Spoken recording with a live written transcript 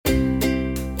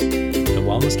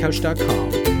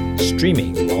wellnesscouch.com,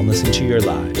 streaming wellness into your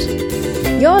lives.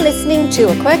 You're listening to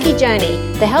A Quirky Journey,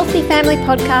 the Healthy Family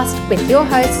Podcast with your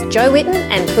hosts Jo Whitton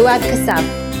and Fuad Kassab.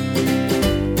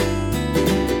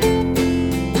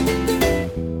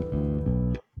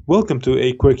 Welcome to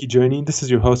A Quirky Journey. This is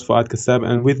your host Fuad Kassab,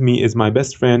 and with me is my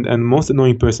best friend and most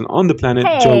annoying person on the planet,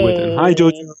 Jo Whitton. Hi,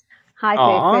 Jo. Hi,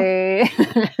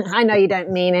 Fufu. I know you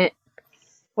don't mean it.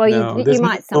 Well, no, you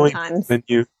might sometimes. Than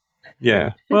you.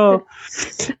 Yeah. Well,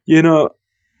 I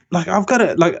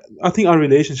think our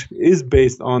relationship is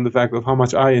based on the fact of how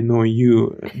much I annoy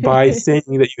you by saying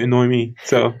that you annoy me.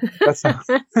 So that's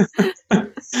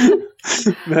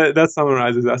that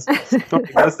summarizes us. That's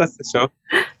the show.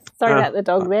 Sorry about the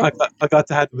dog there. I got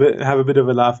to have a bit of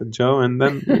a laugh at Jo, and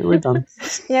then we're done.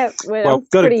 Yeah, well,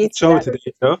 got a good show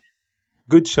today, Jo.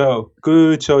 Good show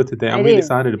today. I'm really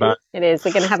excited about it. It is.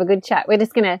 We're going to have a good chat. We're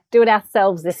just going to do it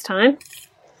ourselves this time.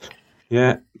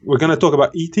 Yeah, we're going to talk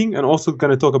about eating and also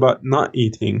going to talk about not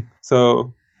eating.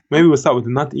 So maybe we'll start with the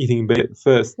not eating bit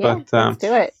first. Yeah, let's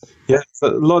do it. Yeah, it's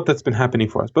a lot that's been happening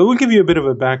for us. But we'll give you a bit of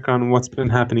a background on what's been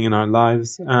happening in our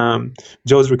lives.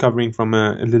 Jo's recovering from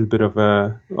a little bit of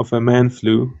a man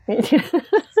flu. Hey,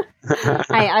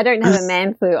 I don't have a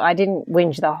man flu. I didn't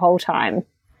whinge the whole time.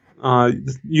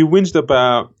 You whinged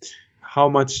about how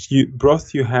much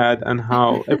broth you had and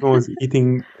how everyone was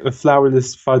eating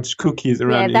flourless fudge cookies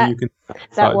around you.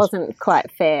 That wasn't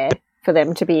quite fair for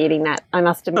them to be eating that. I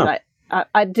must admit,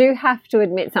 I do have to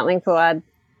admit something, Fuad.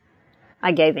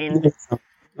 I gave in.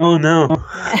 Oh, no. How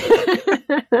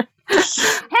am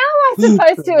I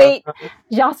supposed to eat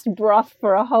just broth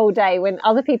for a whole day when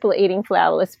other people are eating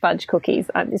flourless fudge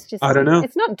cookies? I don't know.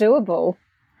 It's not doable.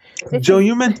 Jo,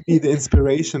 you're meant to be the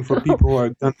inspiration for people who are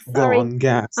going to go on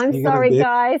gas. I'm sorry,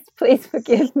 guys. Please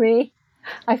forgive me.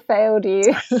 I failed you.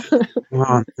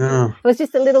 Oh, no. It was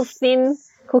just a little thin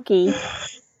cookie.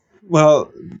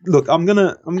 Well, look, I'm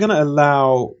gonna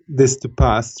allow this to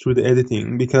pass through the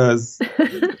editing because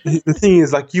the thing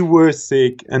is, like, you were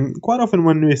sick, and quite often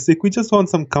when we're sick, we just want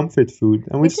some comfort food,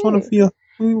 and we just want to feel.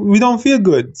 We don't feel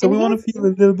good, so we want to feel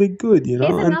a little bit good, Here's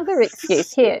another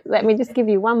excuse. Here, let me just give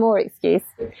you one more excuse.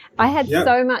 I had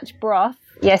so much broth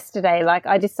yesterday, like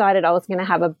I decided I was going to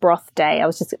have a broth day. I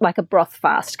was just like a broth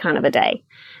fast kind of a day.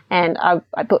 And I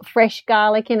put fresh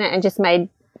garlic in it and just like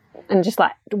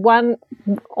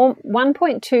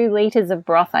 1.2 litres of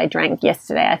broth I drank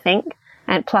yesterday, I think,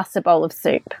 and plus a bowl of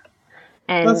soup.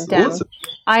 And that's awesome.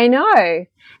 I know.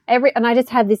 And I just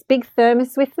had this big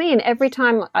thermos with me, and every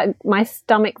time my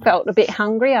stomach felt a bit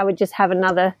hungry, I would just have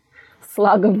another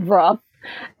slug of broth.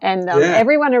 And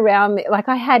everyone around me, like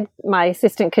I had my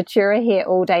assistant Katura here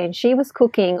all day, and she was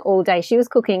cooking all day. She was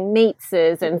cooking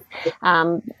meatses and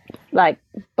like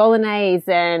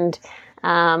bolognese, and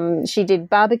she did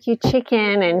barbecue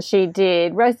chicken, and she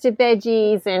did roasted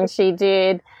veggies, and she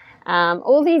did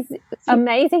all these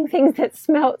amazing things that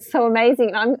smelt so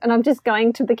amazing. And I'm just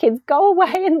going to the kids, go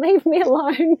away and leave me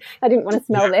alone. I didn't want to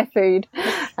smell their food.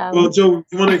 Well, Jo,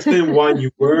 you want to explain why you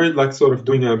were like sort of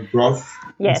doing a broth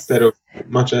instead of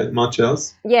much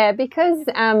else? Yeah, because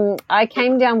I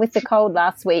came down with the cold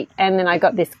last week, and then I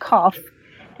got this cough.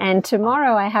 And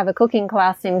tomorrow I have a cooking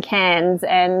class in Cairns,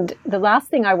 and the last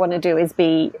thing I want to do is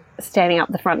be standing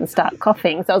up the front and start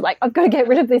coughing. So I was like, I've got to get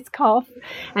rid of this cough.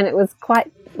 And it was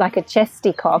quite like a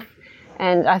chesty cough.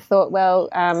 And I thought, well,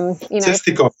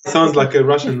 Chestikov sounds like a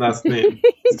Russian last name.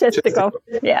 Chestikov,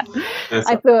 yeah.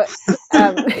 I thought,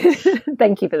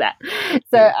 thank you for that.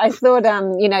 So I thought,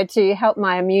 to help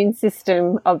my immune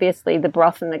system, obviously the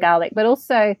broth and the garlic, but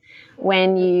also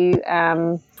when you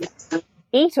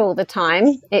eat all the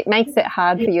time, it makes it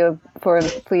hard for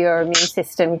your immune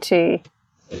system to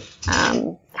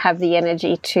have the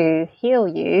energy to heal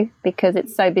you because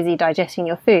it's so busy digesting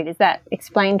your food. Is that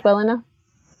explained well enough?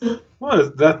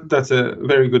 Well, that's a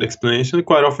very good explanation.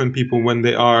 Quite often people, when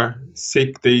they are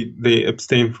sick, they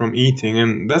abstain from eating,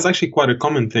 and that's actually quite a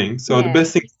common thing. So the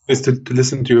best thing is to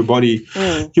listen to your body.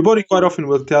 Your body quite often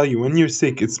will tell you when you're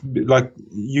sick, it's like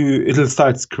it'll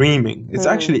start screaming. It's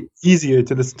actually easier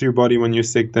to listen to your body when you're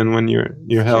sick than when you're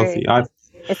healthy.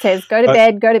 It says, go to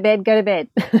bed, go to bed, go to bed.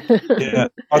 Yeah.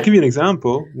 I'll give you an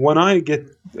example. When I get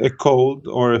a cold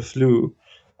or a flu,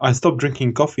 I stopped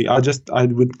drinking coffee. I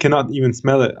cannot even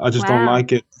smell it. I just don't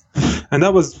like it. And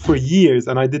that was for years,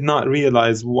 and I did not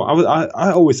realize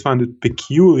I always found it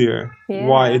peculiar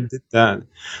why it did that.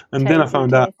 And then I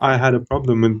found out I had a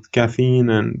problem with caffeine,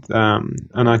 and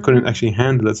I couldn't actually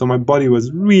handle it. So my body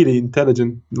was really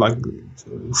intelligent, like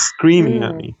screaming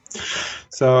at me.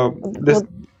 So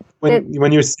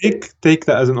when you're sick, take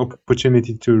that as an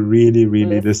opportunity to really,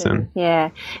 really listen. Yeah,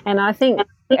 and I think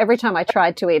every time I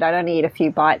tried to eat, I'd only eat a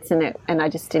few bites and I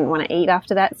just didn't want to eat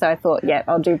after that. So I thought, yeah,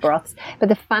 I'll do broths. But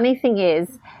the funny thing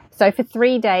is, so for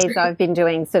 3 days, I've been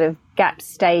doing sort of GAP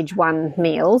stage 1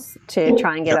 meals to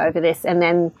try and get over this. And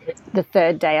then the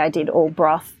 3rd day I did all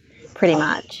broth pretty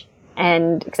much,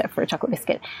 and except for a chocolate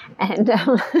biscuit. And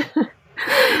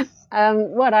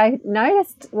what I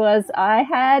noticed was I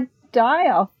had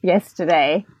die-off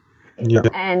yesterday. Yeah.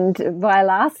 And by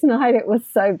last night, it was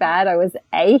so bad. I was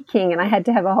aching and I had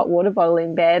to have a hot water bottle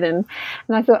in bed. And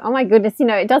I thought, oh, my goodness,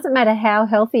 it doesn't matter how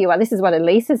healthy you are. This is what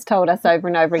Elise has told us over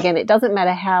and over again. It doesn't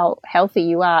matter how healthy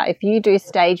you are. If you do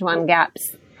stage 1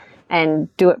 GAPs and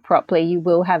do it properly, you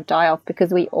will have die-off,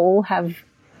 because we all have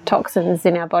toxins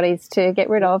in our bodies to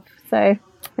get rid of. So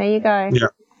there you go. Yeah.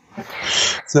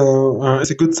 So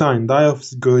it's a good sign. Die-off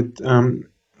is good.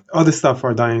 Other stuff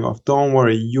are dying off. Don't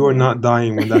worry, you're not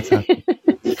dying when that's happening.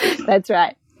 That's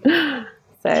right.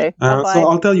 So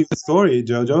I'll tell you a story,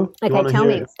 Jojo. Okay, tell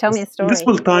me a story. This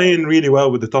will tie in really well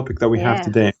with the topic that we have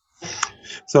today.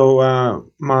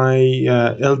 So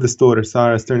my eldest daughter,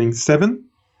 Sarah, is turning 7.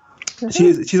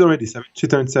 She's already 7. She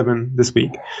turned 7 this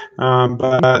week.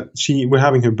 But we're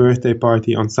having her birthday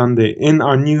party on Sunday in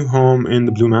our new home in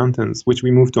the Blue Mountains, which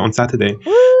we moved to on Saturday.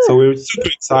 Woo! So we were super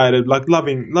excited, like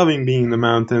loving being in the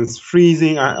mountains,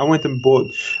 freezing. I went and bought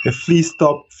a fleece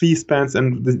top, fleece pants,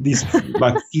 and these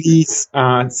like fleece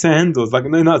sandals, like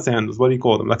no, not sandals. What do you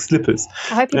call them? Like slippers.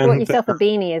 I hope you bought yourself a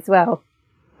beanie as well.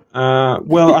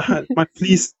 Well, my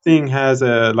fleece thing has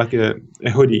a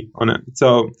hoodie on it,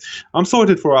 so I'm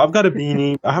sorted for it. I've got a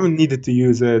beanie. I haven't needed to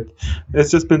use it.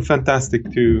 It's just been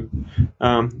fantastic too.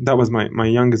 That was my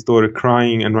youngest daughter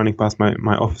crying and running past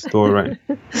my office door, right?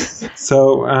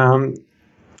 So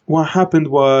what happened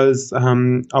was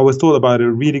I was told about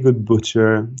a really good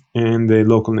butcher in the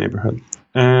local neighborhood,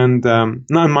 and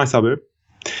not in my suburb,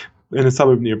 in a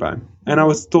suburb nearby. And I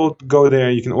was told to go there,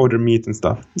 you can order meat and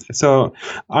stuff. So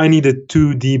I needed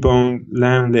 2 deboned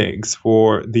lamb legs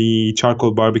for the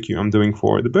charcoal barbecue I'm doing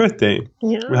for the birthday.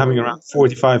 Yeah. We're having around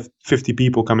 45, 50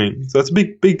 people coming. So it's a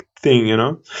big thing,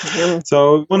 Yeah.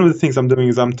 So one of the things I'm doing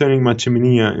is I'm turning my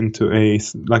chimenea into a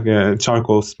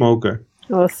charcoal smoker.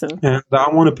 Awesome. And I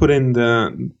want to put in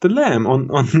the lamb on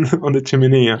the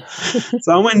chimenea.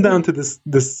 So I went down to this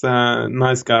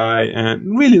nice guy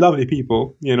and really lovely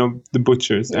people, the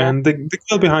butchers. Yeah. And the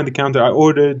girl behind the counter, I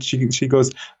ordered, she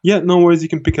goes, yeah, no worries, you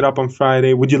can pick it up on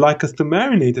Friday. Would you like us to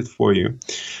marinate it for you?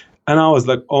 And I was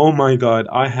like, oh my God,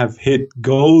 I have hit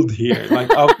gold here.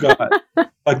 Like I've got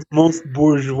like the most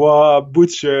bourgeois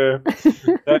butcher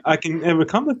that I can ever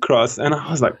come across. And I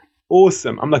was like,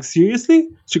 awesome. I'm like, seriously?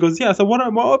 She goes, yeah. So what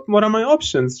are my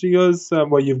options? She goes,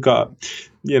 well, you've got,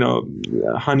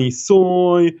 honey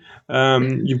soy.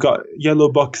 You've got yellow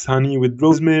box honey with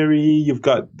rosemary. You've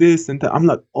got this and that. I'm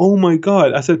like, oh my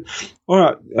God. I said, all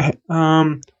right.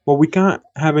 Well, we can't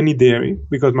have any dairy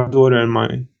because my daughter and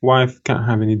my wife can't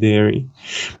have any dairy.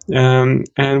 And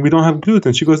we don't have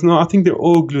gluten. She goes, no, I think they're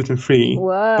all gluten free.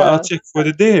 But I'll check for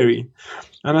the dairy.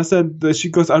 And I said, she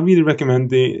goes, I really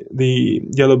recommend the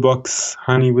yellow box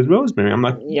honey with rosemary. I'm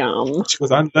like, yum. She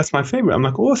goes, that's my favorite. I'm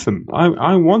like, awesome.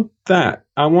 I want that.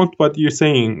 I want what you're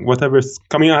saying, whatever's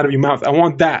coming out of your mouth. I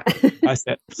want that, I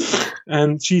said.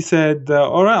 And she said,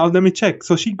 all right, let me check.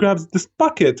 So she grabs this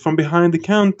bucket from behind the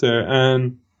counter,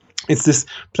 and it's this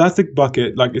plastic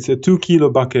bucket, like it's a 2-kilo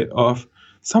bucket of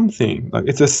something. Like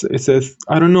it's a,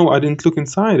 I don't know, I didn't look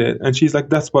inside it. And she's like,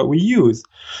 that's what we use.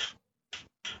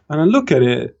 And I look at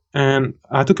it, and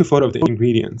I took a photo of the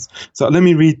ingredients. So let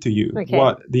me read to you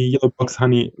what the yellow box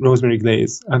honey rosemary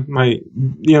glaze. And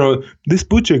this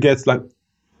butcher gets like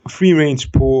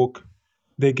free-range pork.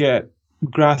 They get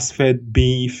grass-fed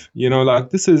beef.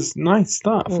 This is nice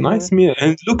stuff, nice meal,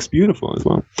 and it looks beautiful as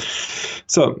well.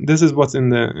 So this is what's in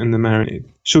the marinade: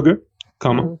 sugar,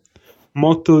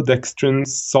 maltodextrin,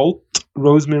 salt,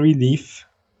 rosemary leaf,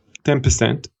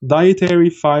 10%, dietary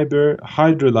fiber,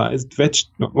 hydrolyzed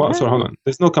sorry, hold on.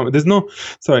 There's no comment. They're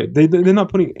not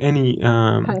putting any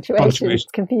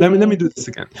punctuation. Let me do this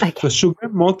again. Okay. So sugar,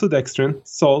 maltodextrin,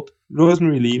 salt,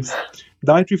 rosemary leaves,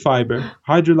 dietary fiber,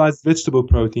 hydrolyzed vegetable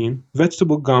protein,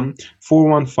 vegetable gum,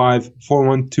 415,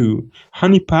 412,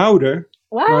 honey powder,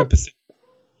 9%.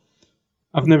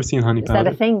 I've never seen honey powder. Is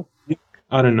that a thing?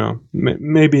 I don't know.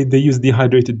 Maybe they use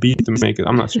dehydrated beef to make it.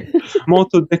 I'm not sure.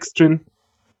 Maltodextrin.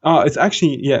 It's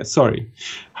actually,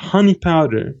 honey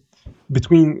powder.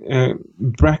 Between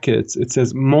brackets, it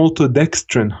says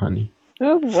maltodextrin honey.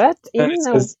 Oh, what?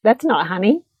 That's not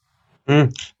honey.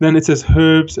 Then it says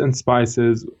herbs and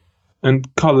spices and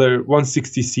color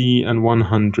 160C and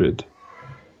 100.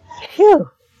 Phew.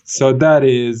 So that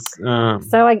is...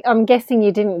 so I'm guessing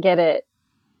you didn't get it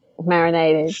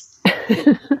marinated.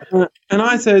 And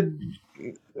I said,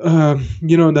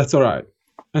 that's all right.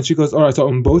 And she goes, all right, so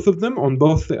on both of them, on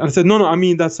both. And I said, no, I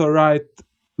mean, that's all right.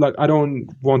 Like, I don't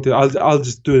want it. I'll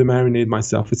just do the marinade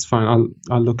myself. It's fine.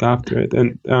 I'll look after it.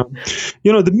 And,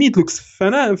 the meat looks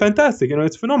fantastic.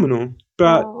 It's phenomenal.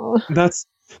 But that's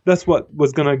what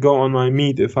was going to go on my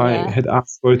meat if I had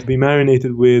asked for it to be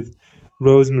marinated with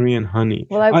rosemary and honey.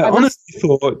 Well, I honestly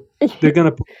thought they're going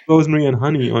to put rosemary and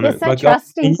honey on it. You're so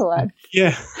trusting, Fouad.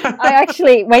 Yeah. I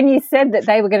actually, when you said that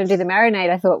they were going to do the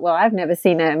marinade, I thought, well, I've never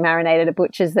seen a marinade at a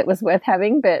butcher's that was worth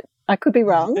having, but I could be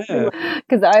wrong.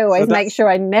 Because I always make sure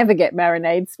I never get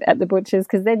marinades at the butcher's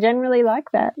because they're generally like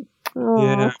that.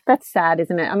 Oh, that's sad,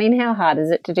 isn't it? I mean, how hard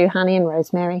is it to do honey and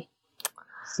rosemary?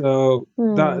 So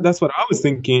that's what I was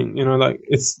thinking.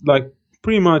 It's like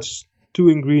pretty much 2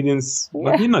 ingredients.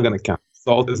 Like, you're not going to count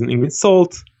salt as an ingredient.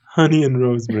 Salt, honey, and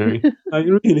rosemary. Like,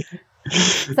 really.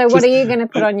 So what are you going to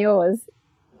put on yours?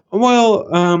 Well,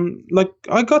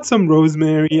 I got some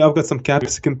rosemary. I've got some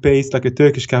capsicum paste, like a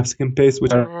Turkish capsicum paste,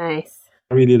 which I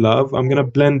really love. I'm going to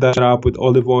blend that up with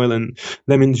olive oil and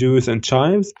lemon juice and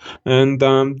chives and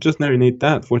just marinate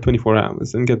that for 24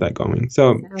 hours and get that going.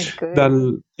 So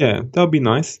that'll be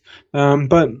nice.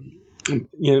 But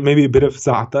maybe a bit of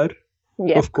za'atar.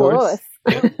 Yeah, of course.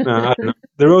 I don't know.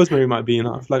 The rosemary might be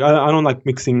enough. Like I don't like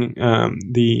mixing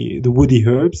the woody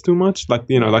herbs too much. Like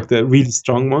like the really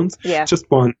strong ones. Yeah. Just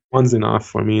one's enough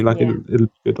for me. Like it'll be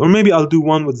good. Or maybe I'll do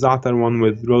one with za'atar, one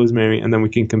with rosemary, and then we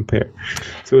can compare.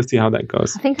 So we'll see how that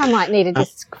goes. I think I might need to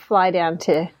just fly down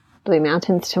to Blue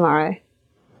Mountains tomorrow.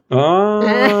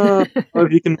 Oh, well,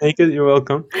 if you can make it, you're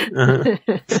welcome.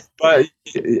 But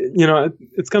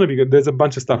it's gonna be good. There's a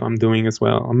bunch of stuff I'm doing as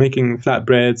well. I'm making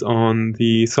flatbreads on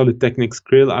the Solid Techniques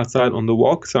grill outside on the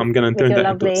wok, so I'm gonna turn that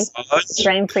into a salad.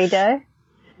 Grain-free dough.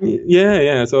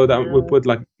 Yeah. So that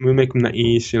we make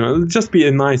naish. It'll just be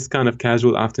a nice kind of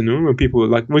casual afternoon where people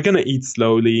we're gonna eat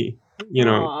slowly.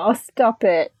 Oh, stop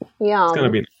it! Yum. It's gonna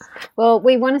be nice. Well,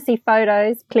 we want to see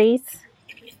photos, please.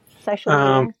 Social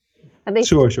media. At least,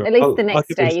 sure. At least the next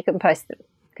day you can post them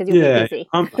because you'll be busy.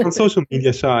 I'm social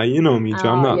media shy. You know me, Joe.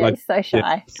 I'm not so shy.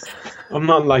 Yeah. I'm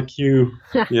not like you.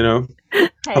 Hey.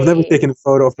 I've never taken a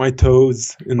photo of my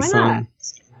toes in the sun.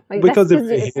 Because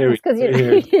they're hairy.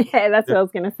 Yeah, that's what I was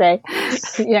going to say.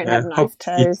 You don't have nice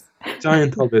toes.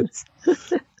 Giant hobbits.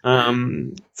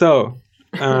 So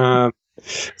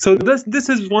this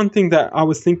is one thing that I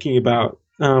was thinking about.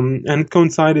 And it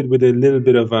coincided with a little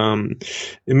bit of a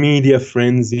media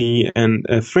frenzy and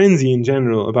a frenzy in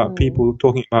general about people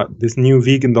talking about this new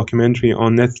vegan documentary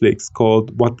on Netflix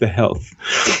called What the Health.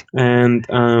 And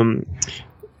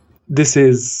this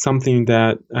is something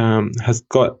that has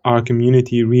got our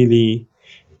community really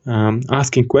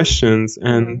asking questions.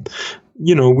 And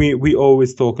we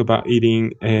always talk about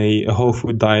eating a whole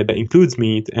food diet that includes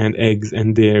meat and eggs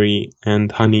and dairy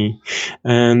and honey.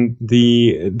 And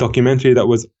the documentary that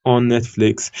was on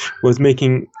Netflix was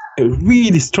making a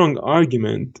really strong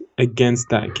argument against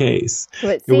that case.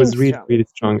 Well, it was really, strong. really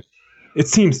strong. It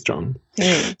seems strong.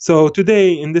 So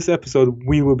today in this episode,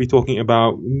 we will be talking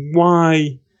about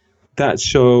why that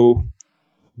show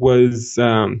was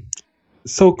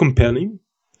so compelling,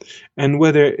 and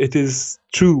whether it is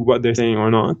true what they're saying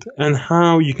or not, and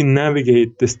how you can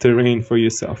navigate this terrain for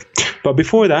yourself. But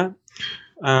before that,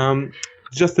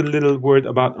 just a little word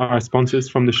about our sponsors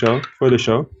for the show.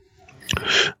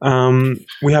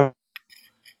 We have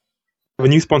a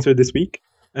new sponsor this week.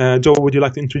 Joe, would you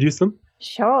like to introduce them?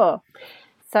 Sure.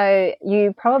 So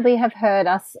you probably have heard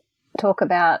us talk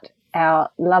about our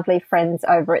lovely friends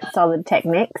over at Solid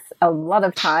Techniques a lot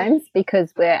of times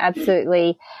because we're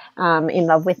absolutely in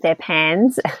love with their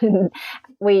pans. And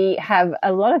we have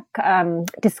a lot of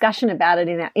discussion about it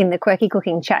in the Quirky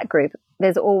Cooking chat group.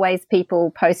 There's always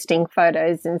people posting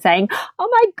photos and saying, oh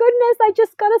my goodness, I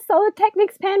just got a Solid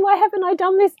Techniques pan. Why haven't I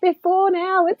done this before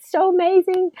now? It's so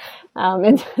amazing.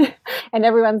 And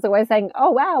everyone's always saying,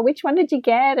 oh wow, which one did you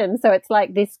get? And so it's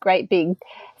like this great big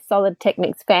Solid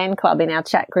Techniques fan club in our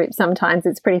chat group. Sometimes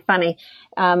it's pretty funny.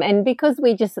 And because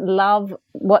we just love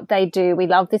what they do, we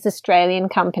love this Australian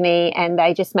company, and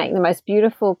they just make the most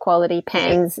beautiful quality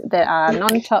pans that are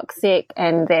non-toxic,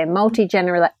 and they're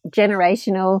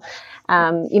multi-generational.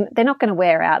 They're not going to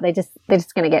wear out. They're just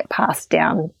going to get passed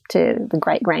down to the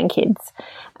great grandkids.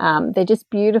 They're just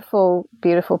beautiful,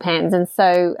 beautiful pans. And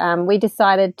so we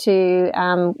decided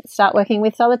to start working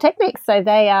with Solid Techniques. So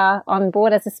they are on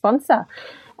board as a sponsor.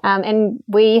 And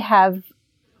we have,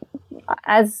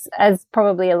 as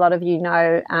probably a lot of you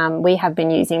know, we have been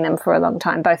using them for a long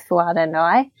time, both Fouad and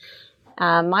I.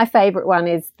 My favourite one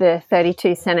is the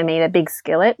 32 centimetre big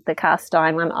skillet, the cast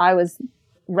iron one. I was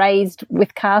raised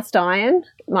with cast iron.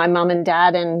 My mum and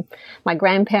dad and my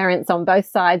grandparents on both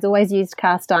sides always used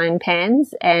cast iron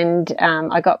pans, and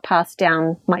I got passed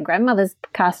down my grandmother's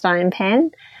cast iron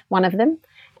pan, one of them,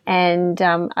 and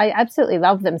I absolutely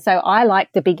love them. So I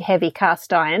like the big heavy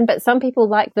cast iron, but some people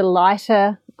like the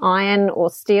lighter iron or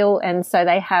steel, and so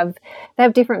they have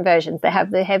different versions. They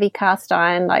have the heavy cast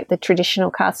iron, like the traditional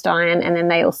cast iron, and then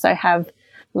they also have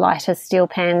lighter steel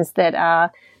pans that are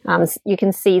you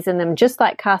can season them just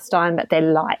like cast iron, but they're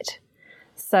light.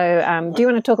 So do you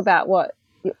want to talk about what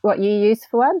you use,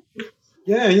 Fouad?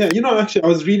 Yeah. Actually, I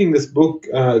was reading this book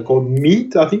called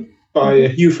Meat, I think, by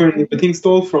Hugh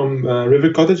Fearnley-Whittingstall from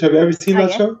River Cottage. Have you ever seen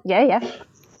that show? Yeah.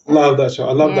 Love that show.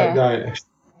 I love that guy, actually.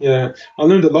 Yeah, I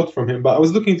learned a lot from him. But I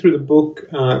was looking through the book,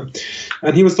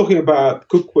 and he was talking about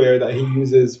cookware that he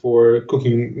uses for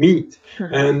cooking meat.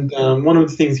 And one of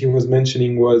the things he was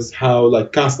mentioning was how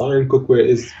like cast iron cookware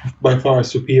is by far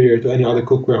superior to any other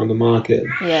cookware on the market.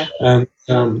 Yeah. And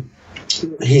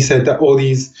he said that all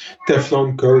these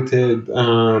Teflon coated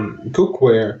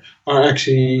cookware are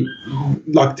actually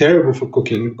like terrible for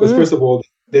cooking because first of all,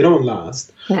 they don't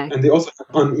last, and they also have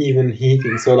uneven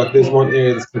heating. So like there's one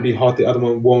area that's going to be hot, the other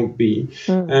one won't be,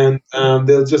 and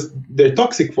they're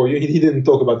toxic for you. He didn't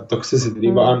talk about the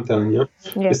toxicity, but I'm telling you,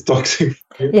 it's toxic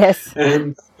for you. Yes.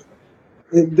 And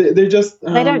they're just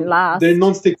they don't last. They're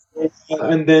non-stick,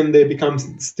 and then they become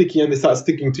sticky, and they start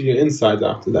sticking to your insides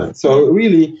after that. So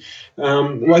really,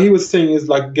 what he was saying is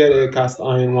like get a cast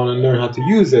iron one and learn how to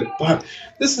use it. But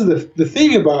this is the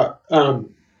thing about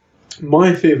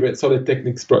my favorite Solid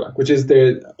Techniques product, which is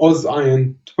their Oz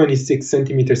Iron 26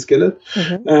 centimeter skillet.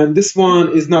 And this one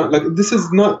is not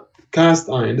cast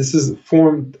iron. This is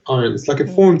formed iron. It's like a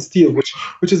formed steel,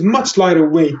 which is much lighter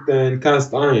weight than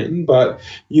cast iron, but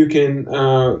you can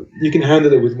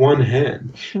handle it with one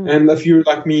hand. And if you're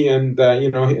like me, and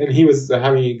and he was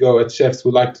having a go at chefs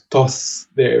who like to toss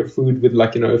their food with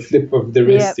like a flip of the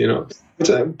wrist,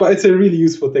 but it's a really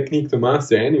useful technique to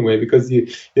master anyway, because you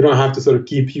don't have to sort of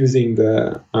keep using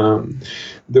the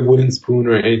wooden spoon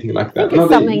or anything like that. I think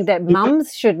it's something that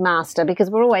mums should master, because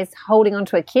we're always holding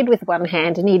onto a kid with one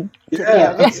hand, and he'd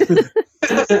absolutely.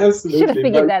 Should have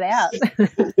figured that out.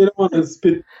 You don't want to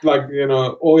spit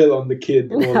oil on the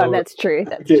kid. No, that's true.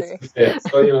 That's true. Yeah,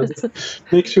 so just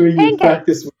make sure you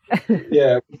practice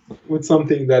with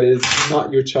something that is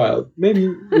not your child, maybe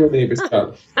your neighbor's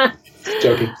child.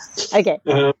 Joking. Okay.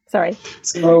 Sorry.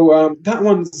 So that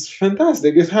one's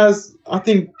fantastic. It has, I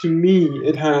think, to me,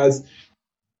 it has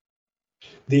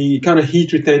the kind of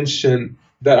heat retention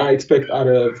that I expect out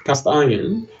of cast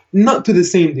iron. Not to the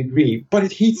same degree, but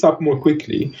it heats up more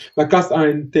quickly. Like cast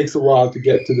iron takes a while to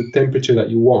get to the temperature that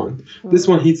you want. This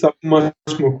one heats up much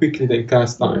more quickly than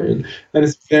cast iron, and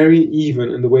it's very even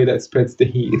in the way that it spreads the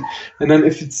heat. And then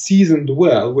if it's seasoned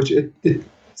well, which it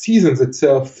seasons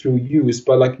itself through use,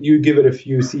 but like you give it a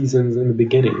few seasons in the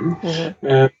beginning,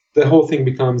 and the whole thing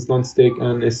becomes non-stick,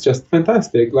 and it's just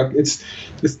fantastic. Like it's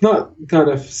not kind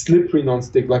of slippery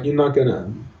non-stick. Like you're not gonna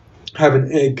have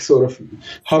an egg sort of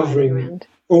hovering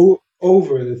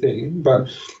over the thing, but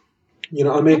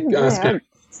I make scrambled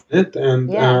in it, and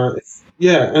and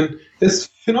it's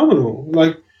phenomenal.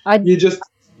 Like you just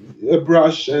a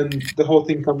brush and the whole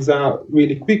thing comes out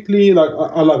really quickly. Like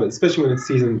I love it, especially when it's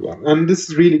seasoned well. And this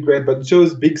is really great. But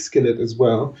Joe's big skillet as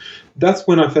well. That's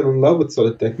when I fell in love with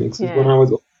Solid Techniques. Yeah. When I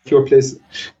was at your place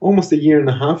almost 1.5 years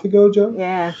ago, Joe.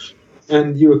 Yeah.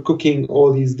 And you were cooking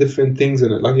all these different things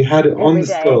in it. Like you had it on the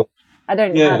stove. I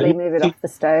don't hardly move it off the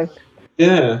stove.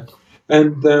 Yeah.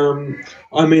 And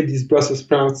I made these Brussels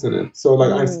sprouts in it. So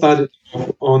like I started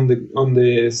off on the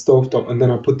stovetop, and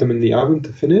then I put them in the oven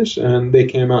to finish, and they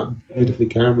came out beautifully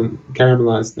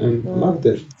caramelized, and I loved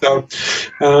it. So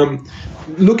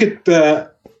look at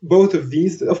both of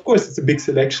these. Of course, it's a big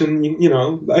selection.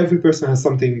 Every person has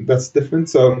something that's different.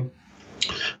 So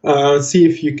see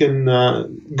if you can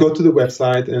go to the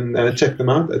website and check them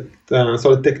out at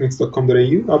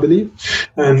solidtechniques.com.au, I believe.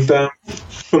 And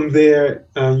from there,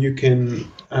 you can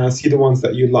see the ones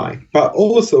that you like. But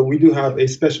also, we do have a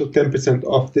special 10%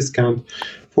 off discount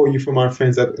for you from our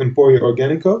friends at Emporio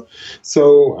Organico.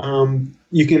 So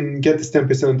you can get this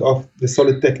 10% off the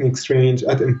Solid Techniques range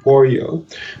at Emporio.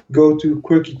 Go to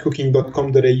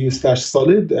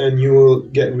quirkycooking.com.au/solid, and you will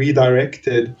get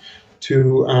redirected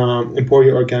to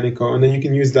Emporio Organico, and then you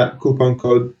can use that coupon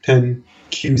code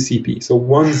 10QCP. So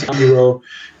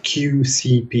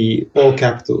 10QCP, all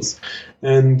capitals,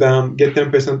 and get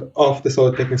 10% off the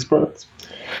Solid Techniques products.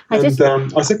 Our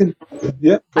second,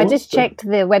 I just checked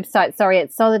the website. Sorry,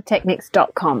 it's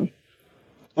solidtechniques.com.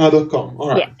 .com. All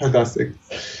right, fantastic.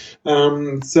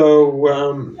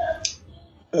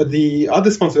 the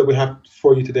other sponsor that we have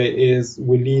for you today is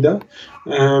Weleda.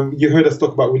 You heard us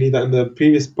talk about Weleda in the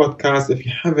previous podcast. If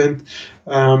you haven't,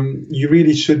 you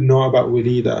really should know about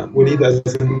Weleda. Weleda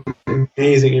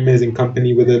is an amazing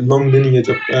company with a long lineage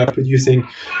of producing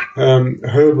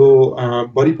herbal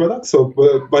body products. So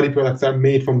body products are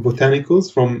made from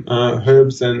botanicals, from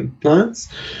herbs and plants,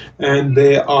 and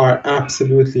they are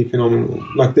absolutely phenomenal.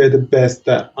 Like, they're the best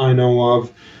that I know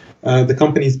of. The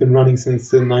company's been running since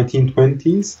the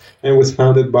 1920s and was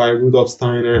founded by Rudolf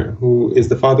Steiner, who is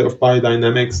the father of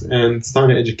biodynamics and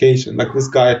Steiner education. Like, this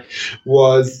guy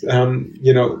was,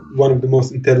 one of the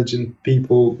most intelligent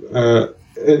people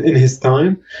in his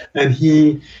time, and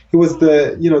he was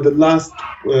the last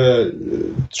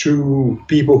true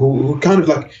people who kind of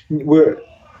like were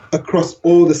across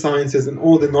all the sciences and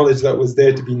all the knowledge that was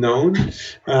there to be known.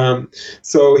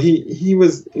 So he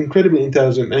was incredibly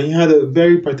intelligent, and he had a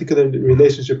very particular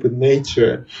relationship with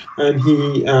nature, and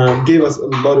he gave us a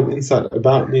lot of insight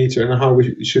about nature and how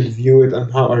we should view it and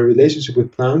how our relationship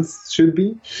with plants should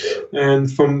be.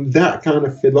 And from that kind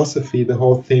of philosophy, the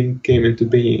whole thing came into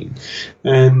being.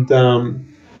 And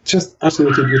just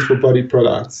absolutely beautiful body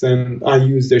products, and I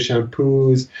use their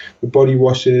shampoos, the body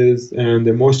washes, and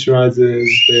their moisturizers,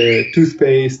 their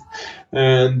toothpaste,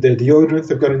 and their deodorants.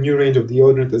 They've got a new range of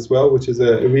deodorant as well, which is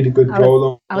a really good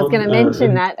roll-on. I was going to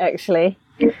mention that, actually,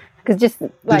 because just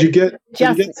did you get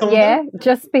some? Yeah,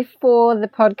 just before the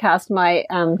podcast, my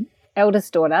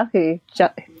eldest daughter, who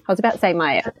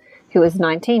was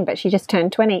 19, but she just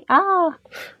turned 20.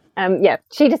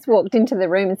 She just walked into the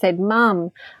room and said,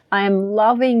 "Mum, I am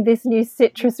loving this new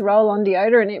citrus roll-on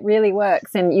deodorant. It really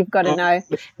works." And you've got to know,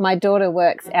 my daughter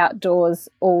works outdoors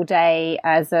all day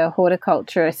as a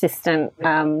horticulture assistant.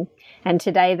 And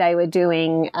today they were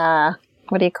doing,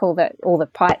 what do you call that? All the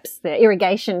pipes, the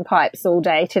irrigation pipes all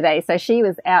day today. So she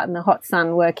was out in the hot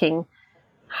sun working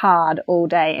hard all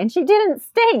day, and she didn't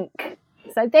stink.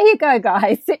 So there you go,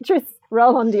 guys. Citrus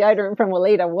roll-on deodorant from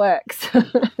Weleda works.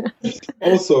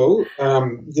 Also,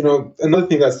 another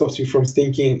thing that stops you from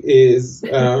stinking is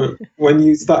when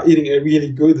you start eating a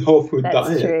really good whole food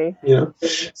diet. True.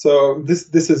 So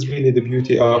this is really the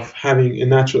beauty of having a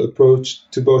natural approach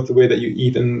to both the way that you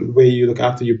eat and the way you look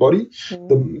after your body.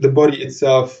 The body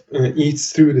itself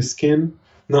eats through the skin.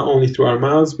 Not only through our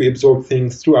mouths, we absorb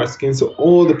things through our skin. So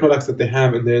all the products that they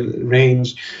have in their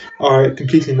range are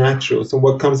completely natural. So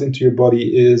what comes into your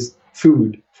body is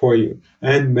food for you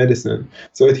and medicine.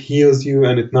 So it heals you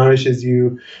and it nourishes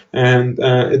you, and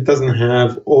it doesn't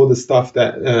have all the stuff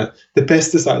that the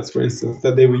pesticides, for instance,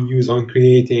 that they will use on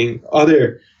creating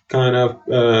other kind of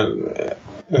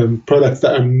products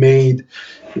that are made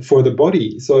for the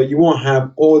body. So you won't have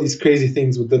all these crazy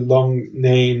things with the long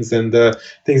names and the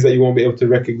things that you won't be able to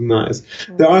recognize.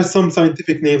 There are some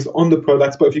scientific names on the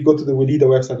products, but if you go to the Weleda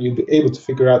website, you'll be able to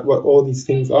figure out what all these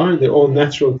things are, and they're all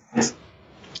natural things.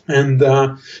 And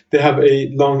they have a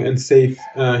long and safe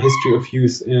history of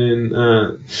use in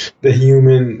the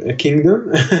human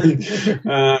kingdom. And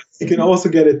you can also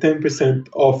get a 10%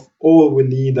 off all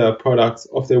Weleda products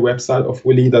off their website of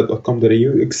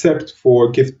weleda.com.au, except for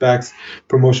gift bags,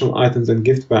 promotional items, and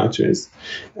gift vouchers.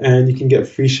 And you can get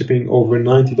free shipping over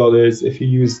 $90 if you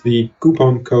use the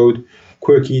coupon code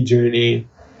QuirkyJourney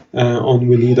on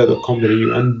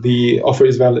weleda.com.au, and the offer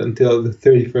is valid until the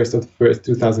 31st of the 1st,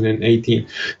 2018.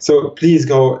 So please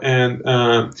go and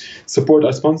support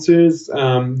our sponsors.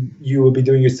 You will be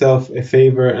doing yourself a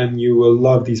favor, and you will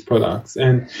love these products.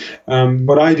 And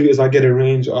what I do is I get a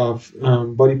range of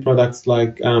body products,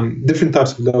 like different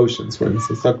types of lotions, for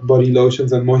instance, like body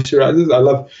lotions and moisturizers. I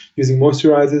love using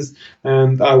moisturizers,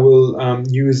 and I will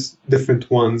use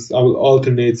different ones. I will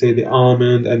alternate, say, the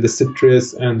almond and the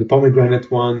citrus and the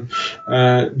pomegranate one,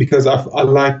 because I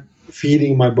like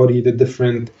feeding my body the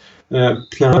different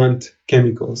plant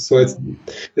chemicals. So it's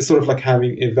sort of like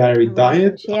having a varied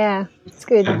diet. Yeah, it's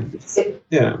good.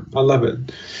 Yeah, I love it.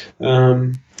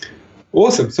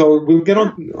 Awesome. So we'll get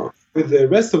on with the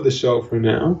rest of the show for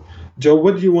now. Joe,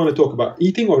 what do you want to talk about?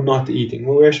 Eating or not eating?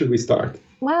 Well, where should we start?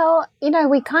 Well,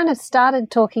 we kind of started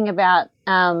talking about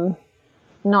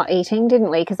not eating, didn't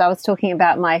we? Because I was talking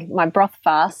about my broth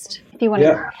fast. If you want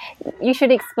you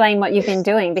should explain what you've been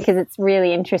doing, because it's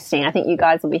really interesting. I think you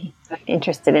guys will be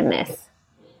interested in this.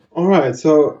 All right.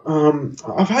 So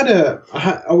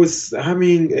I was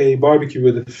having a barbecue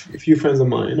with a few friends of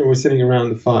mine, and we're sitting around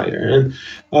the fire. And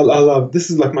I love, this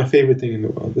is like my favorite thing in the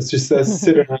world. It's just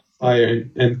sit around the fire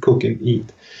and cook and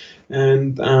eat.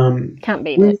 And can't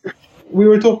beat it. We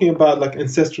were talking about like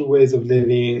ancestral ways of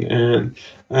living, and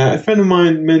a friend of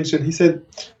mine mentioned, he said,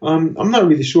 I'm not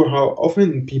really sure how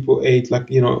often people ate, like,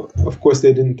 of course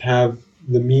they didn't have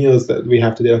the meals that we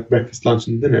have today, like breakfast, lunch,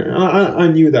 and dinner. And I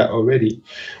knew that already.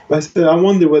 But I said, I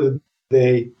wonder whether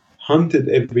they hunted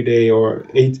every day or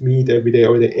ate meat every day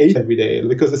or they ate every day,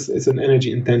 because it's an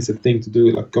energy intensive thing to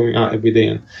do, like going out every day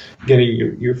and getting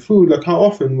your food. Like, how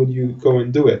often would you go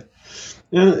and do it?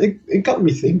 And it got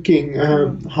me thinking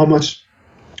how much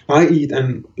I eat,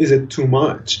 and is it too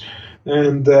much?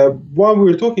 And while we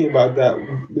were talking about that,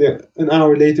 an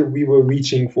hour later we were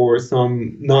reaching for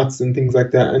some nuts and things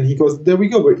like that, and he goes, there we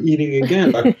go, we're eating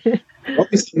again. Like,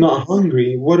 obviously not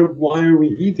hungry. Why are we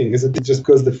eating? Is it just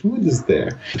because the food is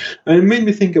there? And it made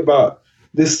me think about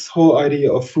this whole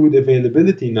idea of food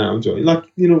availability now, Joy. Like,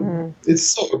 it's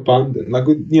so abundant. Like,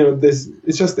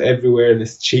 it's just everywhere, and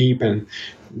it's cheap, and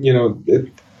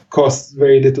it costs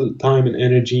very little time and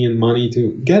energy and money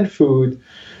to get food.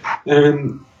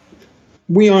 And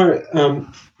we are,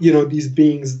 these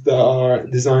beings that are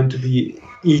designed to be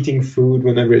eating food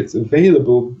whenever it's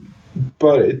available,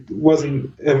 but it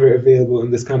wasn't ever available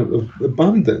in this kind of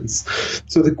abundance.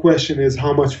 So the question is,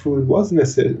 how much food was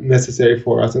necessary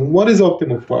for us, and what is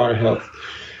optimal for our health?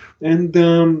 And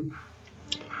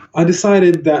I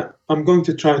decided that I'm going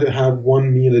to try to have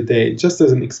one meal a day, just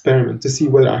as an experiment, to see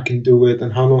whether I can do it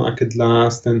and how long I could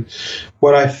last and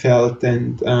what I felt,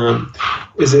 and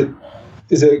is it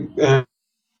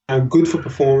good for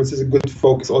performance, is it good for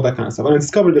focus, all that kind of stuff. And I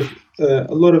discovered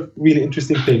a lot of really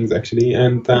interesting things, actually.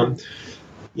 And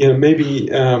maybe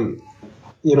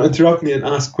interrupt me and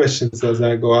ask questions as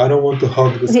I go. I don't want to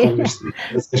hog this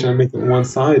conversation and make it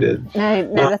one-sided. No,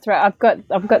 that's right.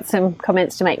 I've got some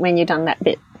comments to make when you've done that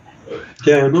bit.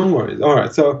 Yeah, no worries. All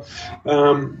right. So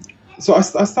I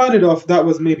started off, that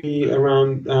was maybe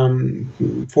around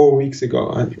 4 weeks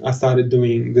ago. I started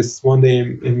doing this one day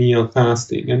a meal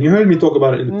fasting. And you heard me talk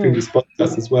about it in the previous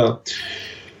podcast as well.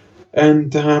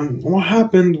 And what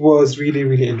happened was really,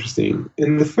 really interesting.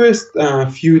 In the first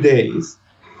few days,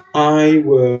 I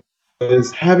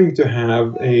was having to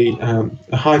have a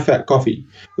high-fat coffee.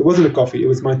 It wasn't a coffee. It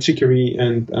was my chicory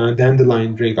and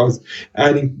dandelion drink. I was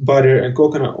adding butter and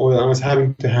coconut oil. I was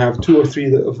having to have 2 or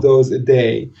 3 of those a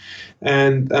day,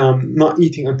 and not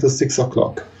eating until 6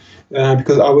 o'clock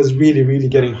because I was really, really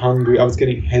getting hungry. I was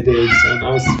getting headaches, and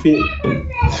I was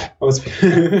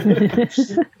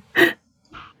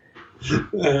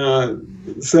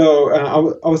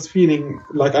feeling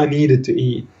like I needed to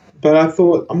eat. But I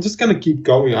thought, I'm just going to keep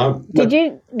going. Did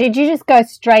you just go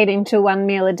straight into one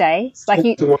meal a day? One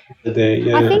meal a day,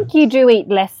 yeah. I think you do eat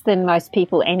less than most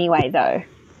people anyway, though.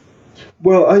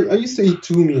 Well, I used to eat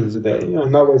 2 meals a day,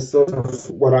 and that was sort of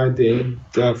what I did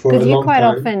for a long time. Because you quite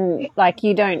often, like,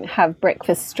 you don't have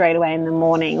breakfast straight away in the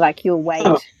morning. Like, you'll wait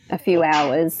a few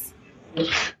hours.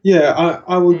 Yeah,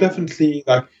 I will definitely,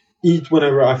 like, eat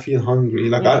whenever I feel hungry.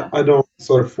 Like, I don't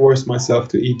sort of force myself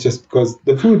to eat just because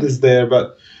the food is there,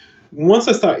 but once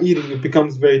I start eating, it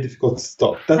becomes very difficult to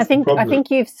stop. That's the problem. I think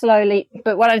you've slowly,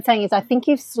 but what I'm saying is I think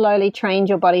you've slowly trained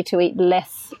your body to eat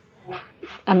less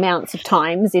amounts of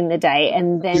times in the day,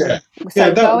 and then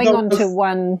going on to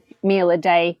one meal a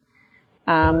day,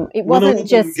 it wasn't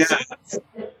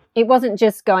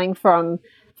just going from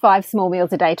 5 small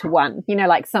meals a day to 1.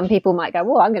 Like some people might go,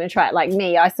 well, I'm going to try it. Like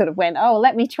me, I sort of went,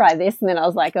 let me try this, and then I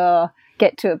was like,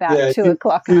 get to about 2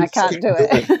 o'clock and I can't do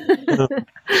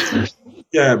it.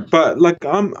 Yeah, but like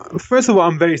first of all,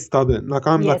 I'm very stubborn. Like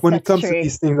when it comes to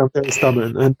these things, I'm very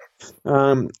stubborn, and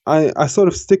I sort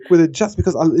of stick with it just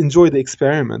because I enjoy the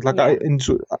experiment. Like I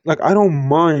enjoy, like I don't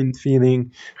mind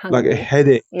feeling hungry, like a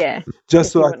headache. Yeah,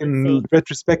 just so I can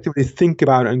retrospectively think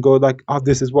about it and go like,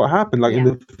 this is what happened. Like in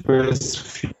the first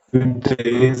few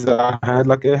days, I had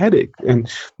like a headache,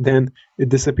 and then it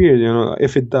disappeared.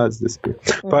 If it does disappear,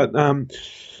 but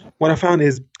what I found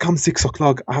is, come 6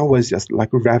 o'clock, I was just like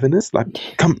ravenous. Like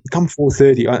come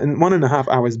 4:30, and 1.5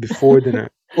 hours before dinner,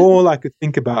 all I could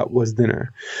think about was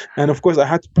dinner. And of course, I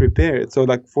had to prepare it. So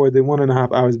like for the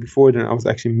 1.5 hours before dinner, I was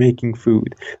actually making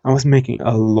food. I was making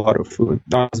a lot of food.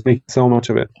 I was making so much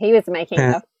of it. He was making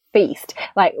a feast.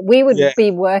 Like we would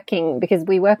be working, because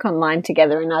we work online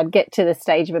together, and I'd get to the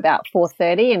stage of about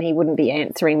 4:30 and he wouldn't be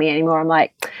answering me anymore. I'm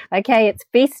like, okay, it's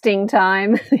feasting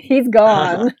time. He's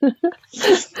gone.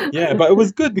 Yeah, but it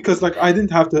was good because like I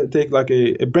didn't have to take like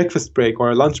a breakfast break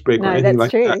or a lunch break or anything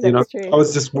like that. That's true. I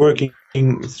was just working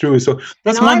through. So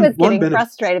that's I was getting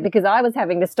frustrated because I was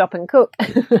having to stop and cook.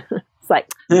 It's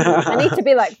like, I need to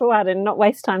be like Fuad and not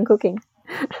waste time cooking.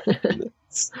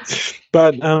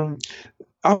 But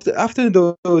after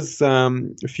those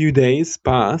few days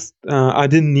passed, I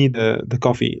didn't need the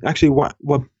coffee. Actually,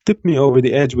 what tipped me over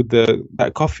the edge with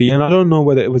that coffee, and I don't know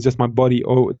whether it was just my body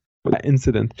or that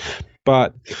incident,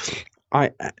 but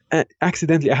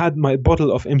accidentally I had my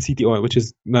bottle of MCT oil, which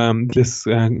is this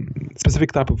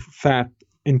specific type of fat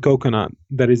in coconut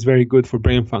that is very good for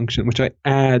brain function, which I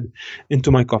add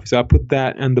into my coffee. So I put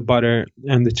that and the butter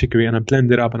and the chicory, and I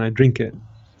blend it up and I drink it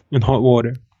in hot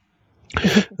water.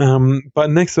 But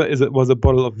next to it was a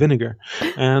bottle of vinegar,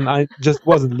 and I just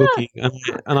wasn't looking,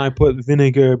 and I put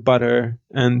vinegar, butter,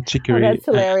 and chicory. Oh, that's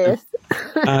hilarious.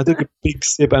 I took a big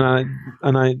sip,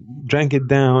 and I drank it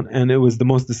down, and it was the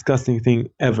most disgusting thing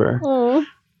ever.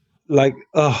 Like,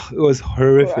 it was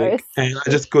horrific. Gross. And I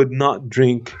just could not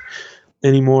drink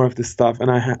any more of this stuff,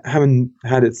 and I haven't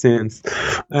had it since.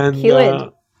 And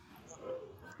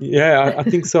yeah, I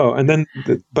think so. And then,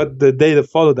 but the day that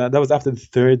followed that was after the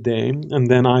third day, and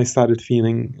then I started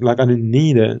feeling like I didn't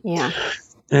need it. Yeah.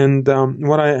 And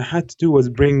what I had to do was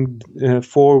bring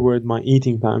forward my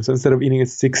eating time. So instead of eating at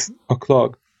 6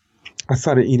 o'clock, I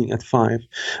started eating at 5.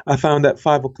 I found that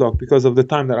 5 o'clock, because of the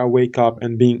time that I wake up,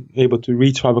 and being able to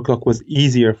reach 5 o'clock was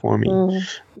easier for me.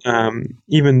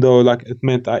 Even though like it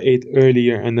meant I ate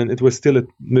earlier, and then it was still the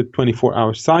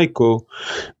 24-hour cycle,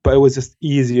 but it was just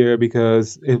easier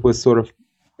because it was sort of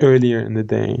earlier in the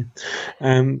day.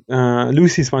 And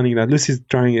Lucy's finding that. Lucy's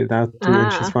trying it out too,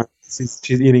 and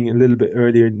she's eating a little bit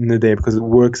earlier in the day because it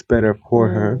works better for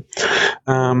her.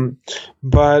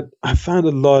 But I found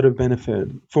a lot of benefit.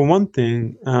 For one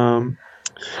thing, I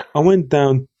went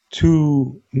down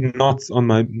 2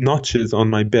 notches on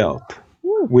my belt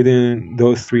within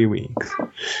those 3 weeks.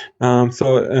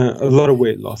 So a lot of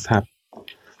weight loss happened.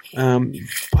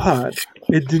 But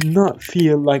it did not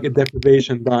feel like a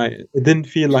deprivation diet. It didn't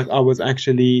feel like I was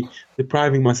actually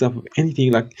depriving myself of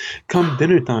anything. Like, come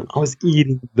dinner time, I was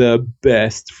eating the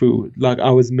best food. Like, I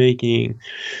was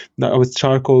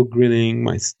charcoal grilling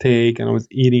my steak, and I was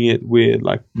eating it with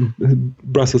like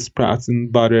Brussels sprouts and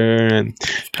butter, and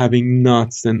having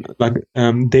nuts and like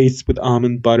dates with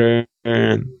almond butter,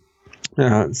 and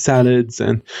salads,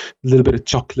 and a little bit of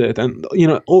chocolate, and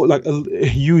like a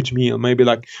huge meal, maybe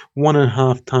like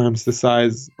 1.5 times the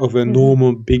size of a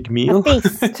normal big meal. A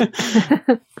feast.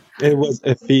 It was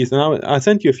a feast, and I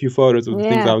sent you a few photos of the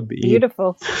things I would be eating.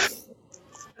 Beautiful.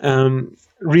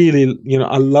 Really,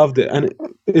 I loved it, and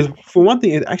for one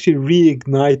thing, it actually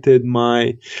reignited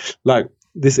my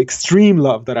this extreme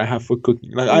love that I have for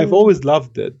cooking. Like, I've always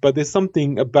loved it, but there's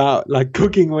something about like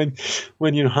cooking when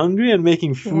you're hungry and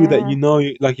making food that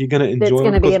you're gonna enjoy. It's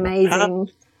gonna be amazing.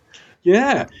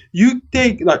 You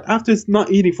take, like, after not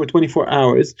eating for 24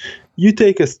 hours, you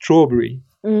take a strawberry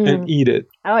and eat it.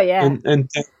 Oh yeah. And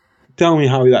tell me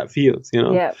how that feels.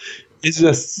 Yeah. It's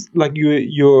just like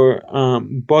your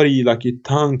body, like your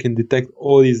tongue, can detect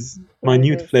all these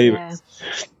minute flavors.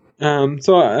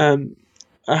 Yeah.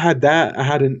 I had that. I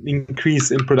had an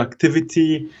increase in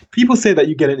productivity. People say that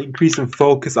you get an increase in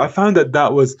focus. I found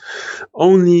that was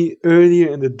only earlier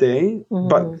in the day,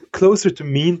 but closer to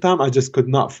meantime, I just could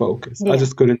not focus. I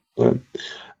just couldn't do it.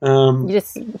 You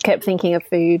just kept thinking of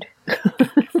food.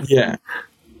 Yeah.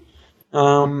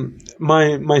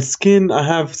 My skin, I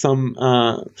have some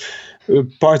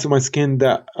parts of my skin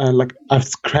that like I've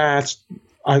scratched.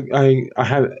 I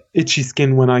have itchy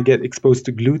skin when I get exposed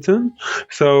to gluten,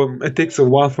 so it takes a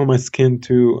while for my skin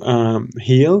to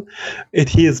heal. It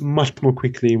heals much more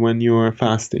quickly when you're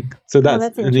fasting, so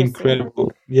that's an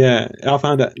incredible. Yeah, I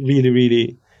found that really,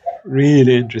 really,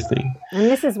 really interesting. And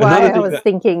this is why I was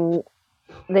thinking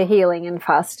the healing and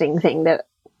fasting thing.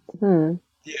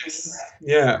 Yes,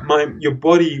 yeah. Your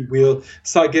body will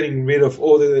start getting rid of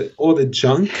all the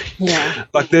junk. Yeah.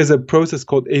 Like, there's a process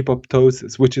called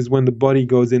apoptosis, which is when the body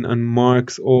goes in and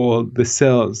marks all the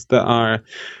cells that are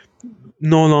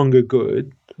no longer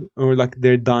good, or like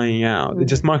they're dying out. It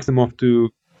just marks them off to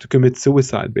commit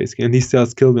suicide, basically, and these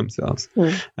cells kill themselves.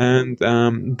 And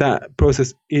that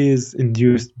process is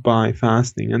induced by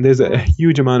fasting, and there's a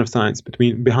huge amount of science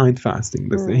behind fasting.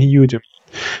 There's a huge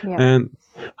amount, and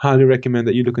highly recommend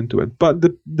that you look into it. But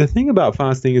the thing about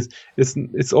fasting is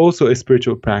it's also a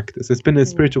spiritual practice. It's been a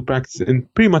spiritual practice in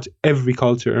pretty much every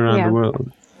culture around the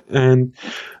world, and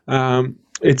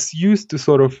it's used to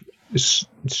sort of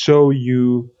show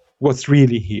you what's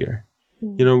really here.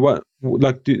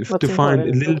 To find a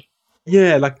little,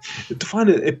 to find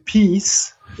a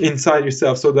peace inside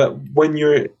yourself, so that when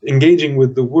you're engaging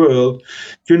with the world,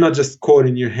 you're not just caught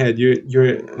in your head.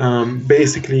 You're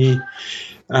basically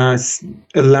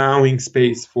allowing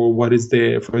space for what is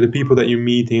there, for the people that you're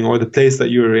meeting or the place that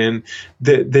you're in.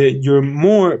 You're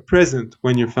more present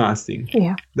when you're fasting.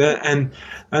 Yeah.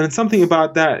 And something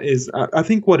about that is, I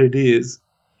think what it is,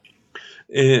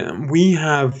 we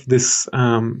have this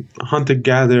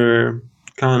hunter-gatherer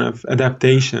kind of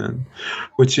adaptation,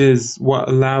 which is what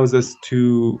allows us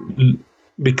to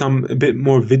become a bit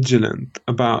more vigilant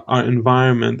about our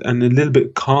environment and a little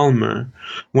bit calmer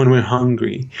when we're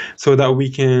hungry, so that we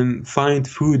can find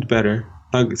food better.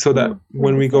 Like, so that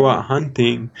when we go out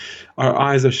hunting, our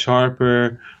eyes are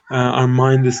sharper, our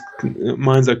minds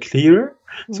are clearer,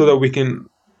 so that we can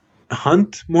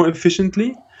hunt more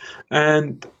efficiently.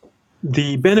 And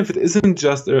the benefit isn't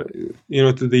just to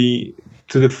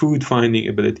the food finding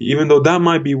ability, even though that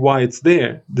might be why it's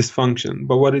there, this function.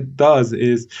 But what it does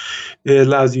is it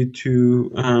allows you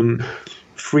to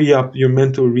free up your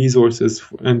mental resources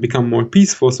and become more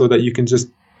peaceful, so that you can just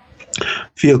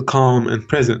feel calm and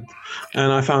present.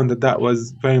 And I found that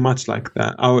was very much like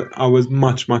that. I was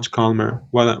much calmer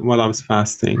while I was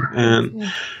fasting,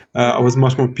 and I was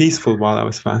much more peaceful while I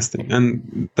was fasting.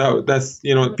 And that's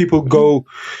people go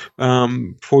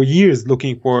for years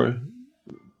looking for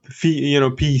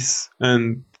peace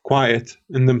and quiet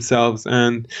in themselves,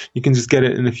 and you can just get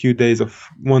it in a few days of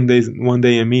one day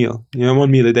a meal,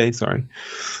 1 meal a day. Sorry.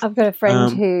 I've got a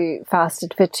friend who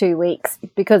fasted for 2 weeks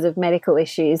because of medical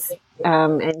issues,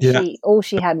 and all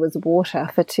she had was water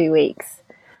for 2 weeks.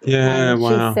 Yeah,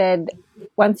 wow. She said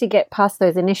once you get past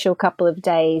those initial couple of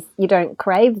days, you don't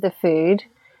crave the food.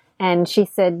 And she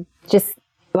said, just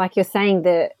like you're saying,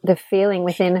 the feeling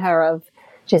within her of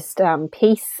just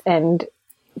peace, and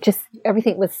just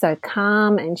everything was so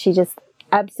calm, and she just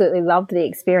absolutely loved the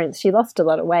experience. She lost a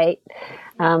lot of weight,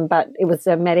 but it was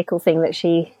a medical thing that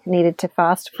she needed to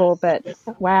fast for. But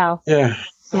wow. Yeah,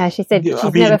 she said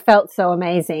she's never felt so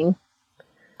amazing.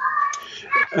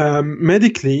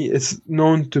 Medically, it's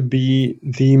known to be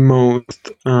the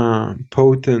most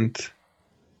potent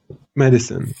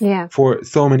medicine for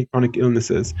so many chronic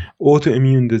illnesses,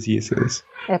 autoimmune diseases,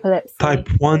 epilepsy, type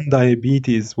 1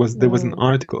 diabetes. There was an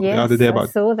article the other day about.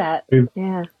 I saw that.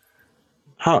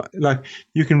 How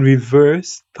you can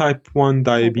reverse type 1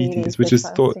 diabetes, which is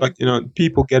thought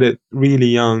people get it really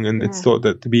young, and it's thought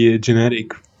that to be a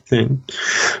genetic thing.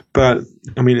 But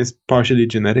I mean, it's partially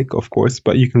genetic, of course,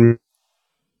 but you can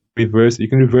reverse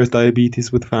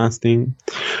diabetes with fasting.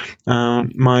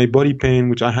 My body pain,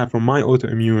 which I have from my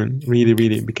autoimmune, really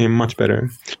became much better.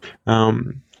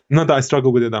 Not that I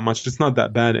struggle with it that much; it's not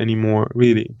that bad anymore,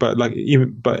 really. But it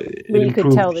you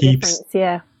could tell the difference,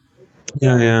 yeah.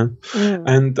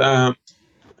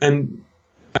 And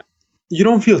you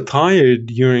don't feel tired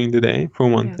during the day, for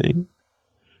one thing.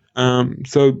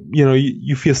 So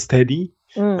you feel steady.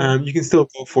 You can still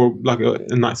go for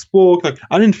a nice walk.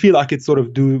 I didn't feel like it sort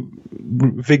of do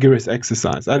vigorous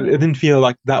exercise. I didn't feel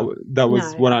like that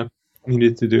was what I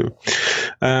needed to do.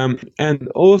 And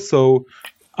also,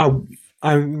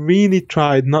 I really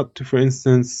tried not to, for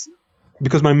instance,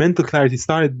 because my mental clarity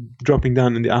started dropping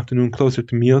down in the afternoon, closer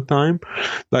to mealtime.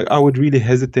 I would really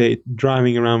hesitate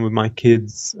driving around with my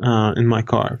kids in my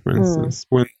car, for instance.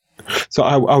 So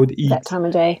I would eat that time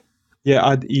of day. Yeah,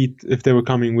 I'd eat if they were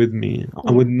coming with me.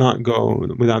 I would not go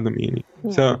without them eating.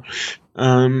 So,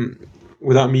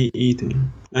 without me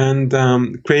eating. And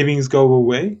cravings go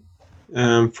away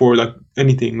for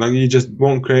anything. You just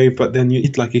won't crave, but then you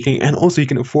eat like a king. And also you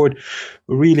can afford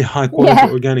really high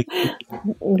quality organic food.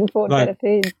 You can afford better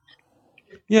food.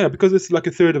 Yeah, because it's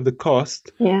a third of the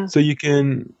cost. Yeah. So you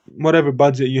can, whatever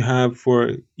budget you have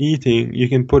for eating, you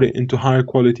can put it into higher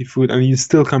quality food, and you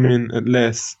still come in at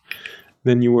less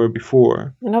than you were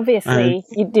before. And obviously,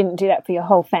 you didn't do that for your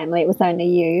whole family. It was only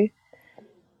you.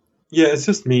 Yeah, it's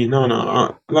just me.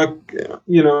 No.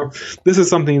 This is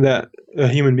something that a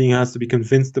human being has to be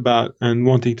convinced about and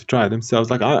wanting to try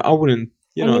themselves. I wouldn't,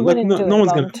 no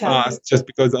one's going to fast just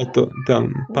because I tell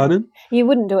them. Pardon? You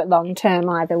wouldn't do it long term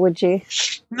either, would you?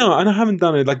 No, and I haven't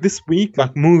done it. This week,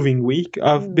 moving week,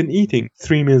 I've been eating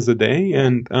 3 meals a day,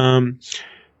 and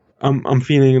I'm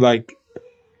feeling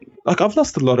I've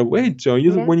lost a lot of weight, Joe.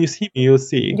 When you see me, you'll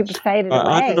see. You'll be faded away.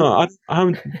 I don't know. I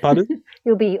haven't. Pardon?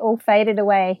 You'll be all faded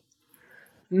away.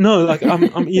 No,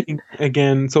 I'm eating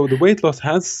again, so the weight loss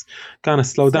has kind of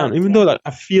slowed down. Even though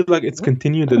I feel like it's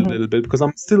continued a little bit, because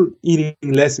I'm still eating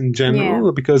less in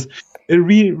general, because it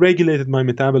re-regulated my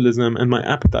metabolism and my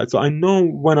appetite. So I know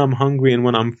when I'm hungry and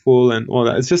when I'm full and all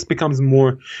that. It just becomes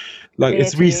more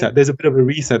it's reset. There's a bit of a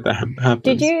reset that happens.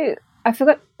 Did you? I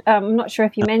forgot. I'm not sure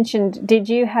if you mentioned, did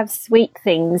you have sweet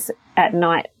things at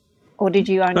night, or did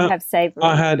you only have savory?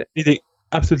 I had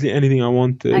absolutely anything I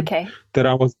wanted that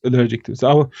I was allergic to.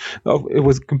 So it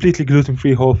was completely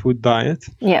gluten-free whole food diet.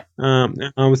 Yeah.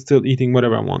 And I was still eating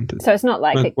whatever I wanted. So it's not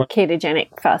like a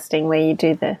ketogenic fasting where you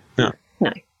do the... No.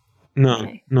 No.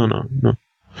 No.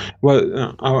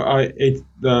 Well, I ate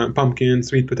pumpkin,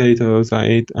 sweet potatoes. I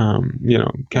ate,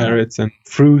 carrots and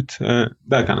fruit, that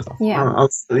kind of stuff. Yeah. I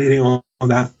was eating all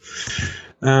that.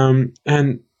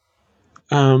 And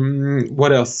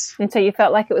what else? And so you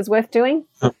felt like it was worth doing?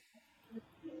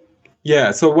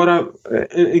 Yeah, so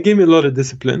it gave me a lot of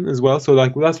discipline as well. So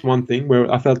like that's one thing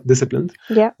where I felt disciplined.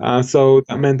 Yeah. So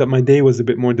that meant that my day was a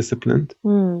bit more disciplined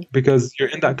because you're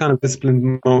in that kind of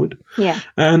disciplined mode. Yeah.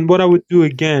 And what I would do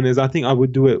again is I think I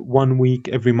would do it 1 week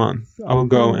every month. I would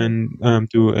go and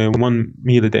do one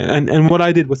meal a day. And what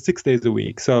I did was 6 days a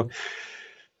week. So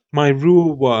my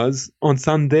rule was on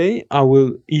Sunday, I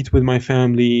will eat with my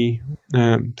family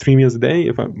 3 meals a day,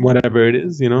 whatever it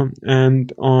is,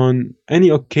 And on any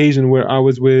occasion where I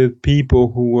was with people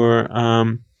who were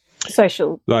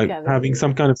social, like having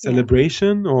some kind of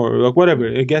celebration or like whatever,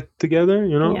 a get together,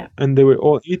 and they were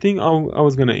all eating, I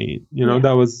was gonna eat.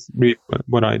 That was really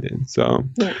what I did. So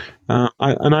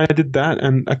I did that,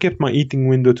 and I kept my eating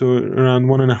window to around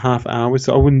 1.5 hours.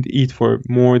 So I wouldn't eat for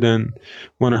more than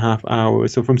 1.5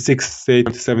 hours. So from 6 to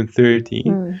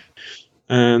 7:30.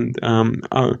 And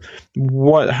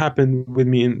what happened with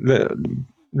me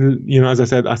as I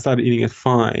said, I started eating at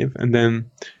 5, and then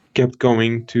kept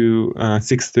going to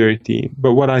 6:30.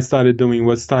 But what I started doing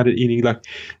was started eating like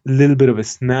a little bit of a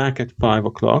snack at 5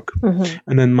 o'clock,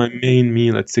 and then my main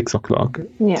meal at 6 o'clock.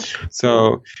 Yeah.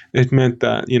 So it meant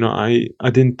that I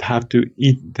didn't have to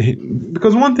eat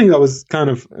because one thing that was kind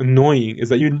of annoying is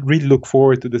that you really look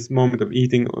forward to this moment of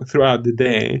eating throughout the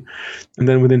day, and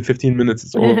then within 15 minutes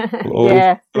it's all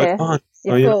over.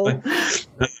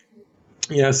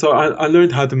 Yeah, so I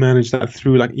learned how to manage that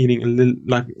through like eating a little,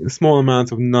 like small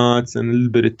amounts of nuts and a little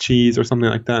bit of cheese or something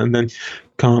like that, and then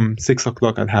come 6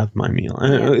 o'clock I'd have my meal,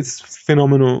 and it's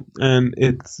phenomenal and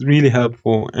it's really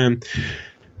helpful. And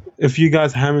if you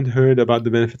guys haven't heard about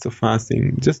the benefits of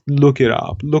fasting, just look it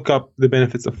up. Look up the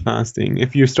benefits of fasting.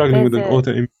 If you're struggling with an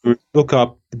autoimmune, look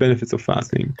up the benefits of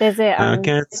fasting. There's a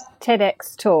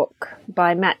TEDx talk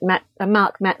by Mark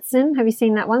Mattson. Have you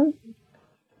seen that one?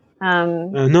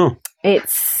 No.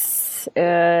 It's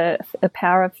The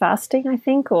Power of Fasting, I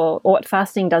think, or what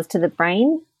fasting does to the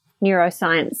brain,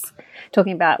 neuroscience,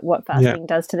 talking about what fasting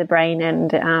does to the brain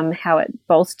and how it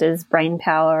bolsters brain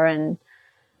power. And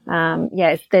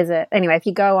if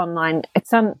you go online, it's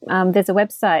there's a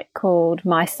website called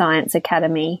My Science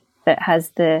Academy that has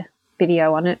the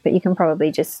video on it, but you can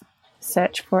probably just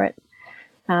search for it.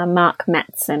 Mark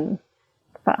Mattson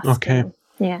fasting. Okay.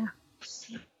 Yeah.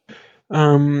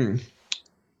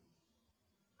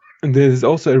 And there's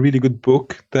also a really good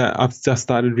book that I've just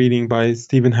started reading by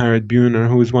Stephen Harrod Buhner,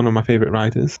 who is one of my favorite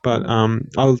writers. But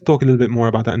I'll talk a little bit more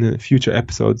about that in the future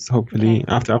episodes, hopefully,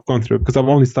 after I've gone through it, because I've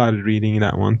only started reading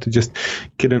that one to just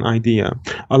get an idea.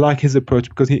 I like his approach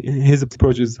because his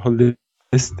approach is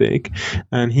holistic,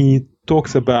 and he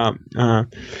talks about, how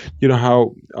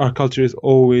our culture is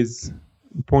always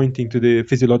pointing to the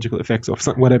physiological effects of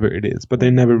whatever it is, but they're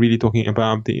never really talking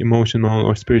about the emotional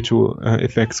or spiritual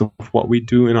effects of what we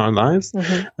do in our lives.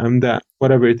 And that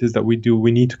whatever it is that we do,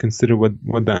 we need to consider what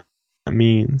that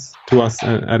means to us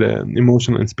at an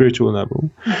emotional and spiritual level.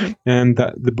 And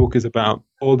that the book is about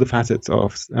all the facets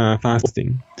of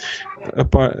fasting,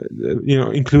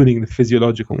 including the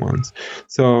physiological ones.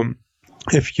 So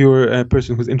if you're a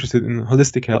person who's interested in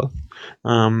holistic health,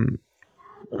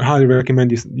 I highly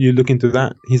recommend you look into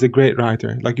that. He's a great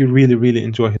writer. Like, you really, really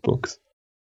enjoy his books.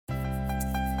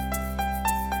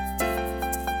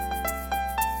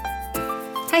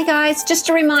 Hey guys, just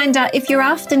a reminder, if you're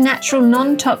after natural,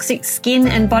 non-toxic skin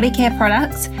and body care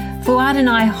products, Fuad and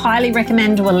I highly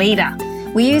recommend Weleda.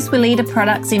 We use Weleda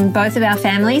products in both of our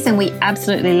families and we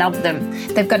absolutely love them.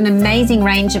 They've got an amazing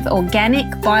range of organic,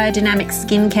 biodynamic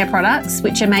skincare products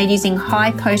which are made using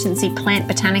high-potency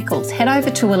plant botanicals. Head over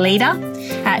to Weleda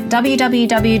at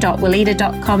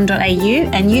www.weleda.com.au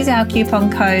and use our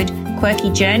coupon code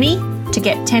QuirkyJourney to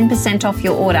get 10% off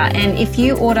your order. And if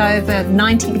you order over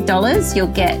 $90, you'll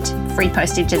get free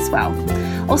postage as well.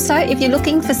 Also, if you're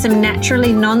looking for some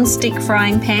naturally non-stick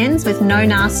frying pans with no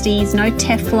nasties, no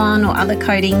Teflon or other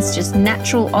coatings, just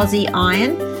natural Aussie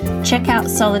iron, check out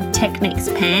Solid Techniques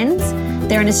pans.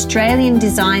 They're an Australian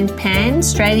designed pan,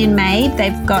 Australian made.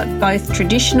 They've got both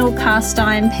traditional cast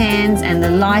iron pans and the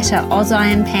lighter Oz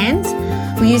iron pans.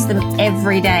 We use them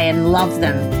every day and love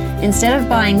them. Instead of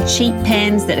buying cheap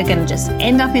pans that are going to just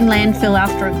end up in landfill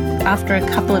after a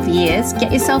couple of years,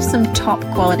 get yourself some top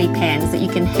quality pans that you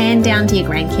can hand down to your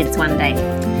grandkids one day.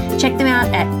 Check them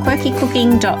out at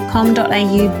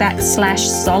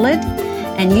quirkycooking.com.au/solid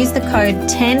and use the code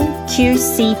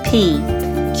 10QCP.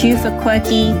 Q for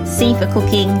quirky, C for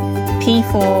cooking, P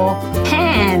for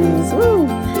pans. Woo!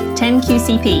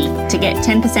 10QCP to get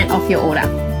 10% off your order.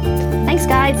 Thanks,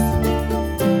 guys.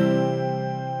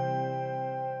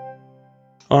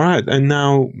 All right, and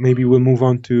now maybe we'll move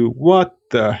on to what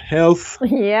the health.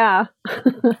 Yeah.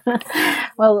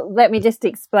 Well, let me just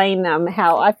explain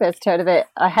how I first heard of it.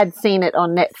 I had seen it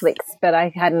on Netflix, but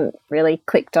I hadn't really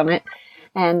clicked on it.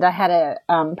 And I had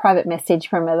a private message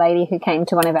from a lady who came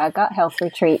to one of our gut health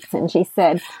retreats, and she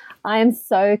said, I am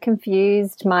so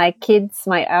confused. My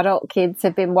adult kids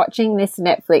have been watching this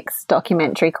Netflix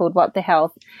documentary called What the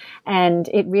Health, and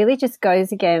it really just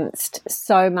goes against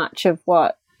so much of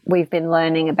what we've been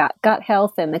learning about gut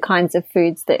health and the kinds of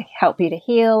foods that help you to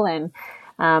heal and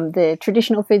the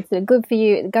traditional foods that are good for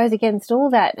you. It goes against all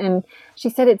that. And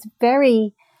she said it's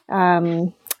very,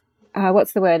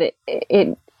 what's the word?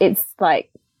 It's like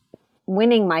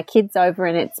winning my kids over,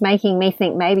 and it's making me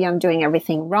think maybe I'm doing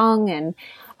everything wrong. And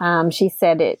she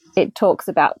said it talks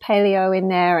about paleo in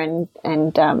there and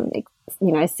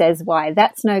it, says why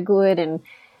that's no good. And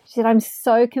she said, I'm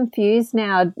so confused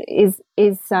now. Is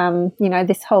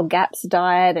this whole GAPS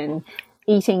diet and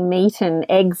eating meat and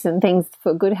eggs and things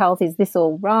for good health, is this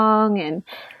all wrong? And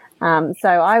so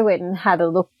I went and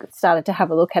started to have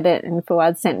a look at it, and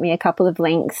Fouad sent me a couple of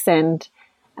links. And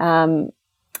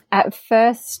at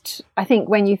first, I think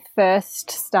when you first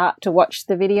start to watch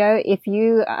the video,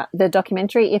 the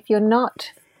documentary, if you're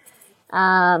not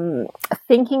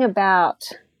thinking about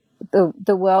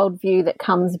the worldview that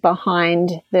comes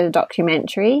behind the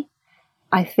documentary,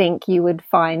 I think you would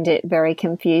find it very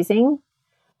confusing.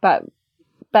 But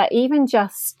even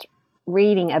just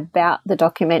reading about the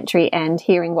documentary and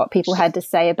hearing what people had to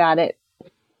say about it,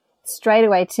 straight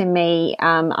away to me,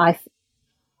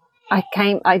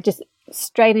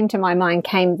 straight into my mind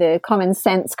came the common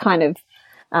sense kind of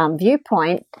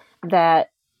viewpoint that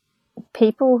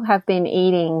people have been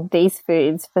eating these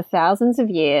foods for thousands of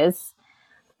years.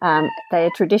 They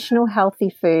are traditional healthy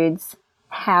foods.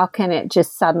 How can it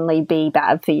just suddenly be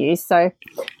bad for you? So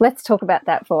let's talk about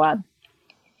that, Fouad.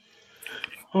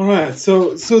 All right.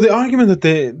 So the argument that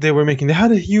they were making, they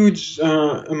had a huge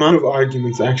amount of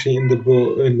arguments actually in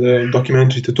the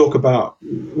documentary to talk about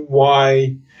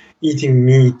why eating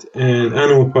meat and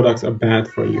animal products are bad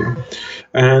for you.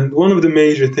 And one of the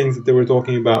major things that they were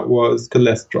talking about was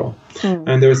cholesterol.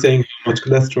 And they were saying how much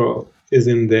cholesterol is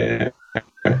in there.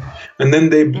 And then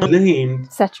they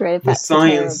blamed saturated the fats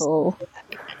science. Terrible.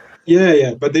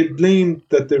 Yeah, but they blamed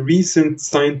that the recent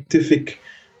scientific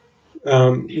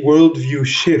worldview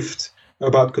shift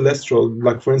about cholesterol,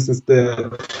 like for instance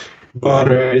the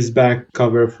butter is back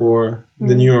cover for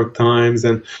the New York Times,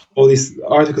 and all these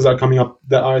articles are coming up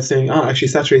that are saying, actually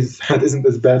saturated fat isn't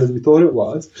as bad as we thought it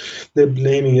was. They're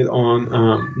blaming it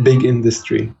on big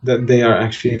industry, that they are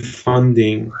actually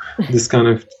funding this kind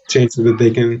of change so that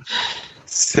they can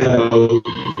sell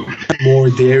more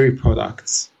dairy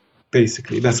products.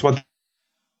 Basically, that's what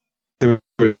they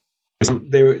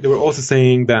were also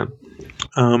saying, that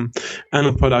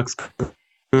animal products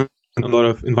a lot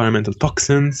of environmental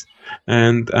toxins,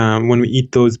 and when we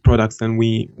eat those products, then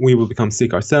we will become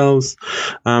sick ourselves.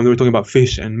 They were talking about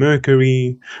fish and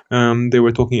mercury. They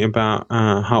were talking about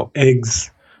how eggs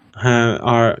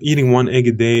are eating one egg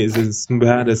a day is as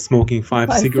bad as smoking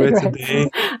five cigarettes a day.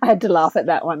 I had to laugh at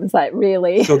that one. It's like,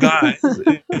 really? So guys,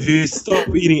 if you stop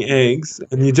eating eggs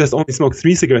and you just only smoke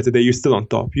 3 cigarettes a day, you're still on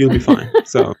top. You'll be fine.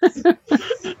 So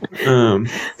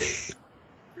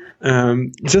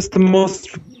just the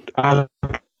most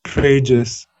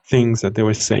outrageous things that they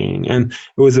were saying, and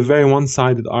it was a very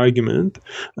one-sided argument.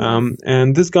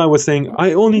 And this guy was saying,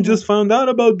 I only just found out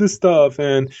about this stuff,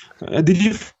 and did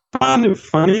you find it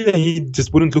funny that he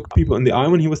just wouldn't look people in the eye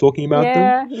when he was talking about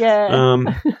them?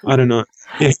 I don't know.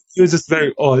 Yeah, he was just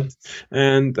very odd,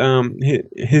 and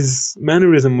his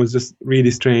mannerism was just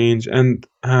really strange, and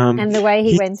the way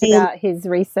he went about his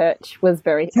research was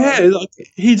very odd. Like,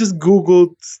 he just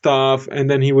Googled stuff, and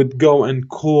then he would go and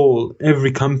call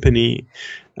every company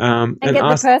and get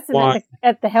ask the person why.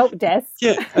 at the help desk.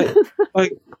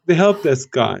 Like the help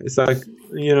desk guy. It's like,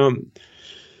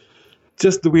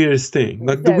 just the weirdest thing.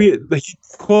 Like you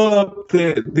call up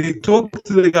they talk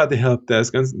to the guy at the help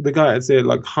desk, and the guy would say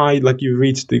like, hi, like you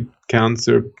reached the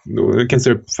cancer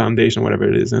foundation, whatever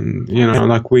it is, and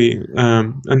like we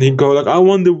and he'd go like, I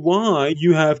wonder why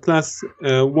you have class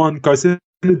 1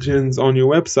 carcinogens on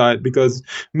your website, because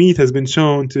meat has been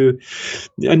shown to,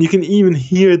 and you can even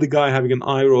hear the guy having an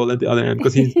eye roll at the other end,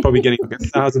 because he's probably getting like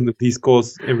 1,000 of these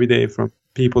calls every day from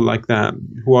people like that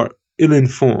who are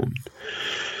ill-informed.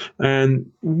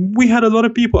 And we had a lot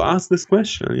of people ask this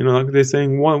question, like they're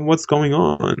saying, what's going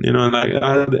on? Like,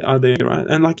 are they right?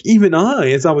 And like, even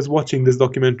as I was watching this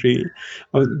documentary,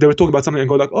 they were talking about something and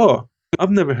go like, oh,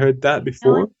 I've never heard that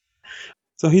before.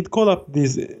 So he'd call up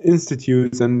these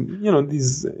institutes and,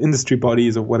 these industry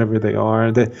bodies or whatever they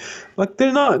are. They're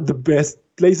not the best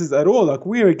places at all. Like,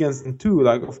 we're against them too.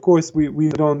 Like, of course, we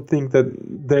don't think that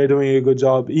they're doing a good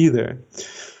job either.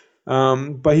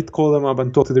 But he'd call them up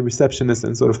and talk to the receptionist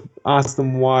and sort of ask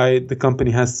them why the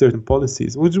company has certain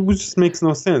policies, which just makes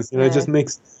no sense. It just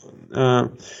makes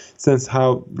sense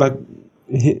how, like,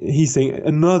 he's saying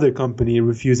another company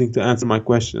refusing to answer my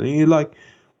question. And you're like,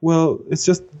 well, it's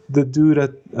just the dude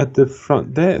at the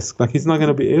front desk. Like, he's not going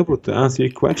to be able to answer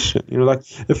your question. Like,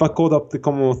 if I called up the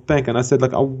Commonwealth Bank and I said,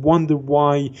 like, I wonder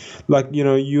why, like,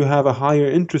 you have a higher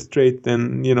interest rate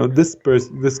than, this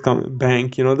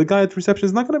bank, the guy at reception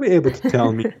is not going to be able to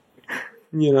tell me,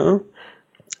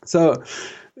 So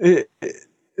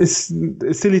it's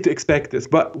silly to expect this.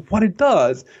 But what it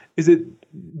does is it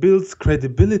builds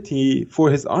credibility for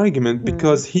his argument,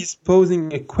 because he's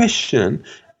posing a question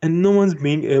and no one's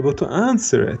being able to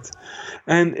answer it.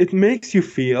 And it makes you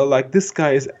feel like this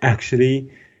guy is actually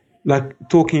like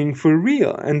talking for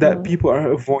real, and that people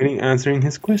are avoiding answering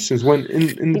his questions, when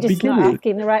in the beginning, not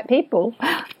asking the right people.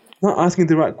 Not asking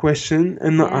the right question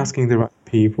and not asking the right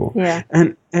people. Yeah.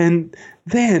 And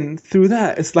then through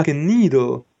that, it's like a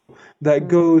needle that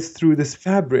goes through this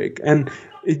fabric, and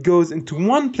it goes into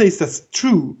one place that's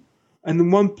true and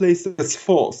in one place that's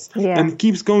false, and it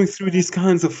keeps going through these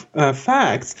kinds of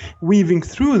facts, weaving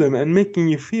through them and making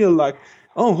you feel like,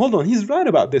 oh, hold on, he's right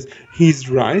about this. He's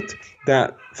right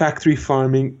that factory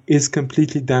farming is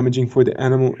completely damaging for the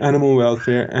animal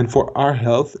welfare and for our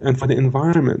health and for the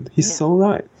environment. He's so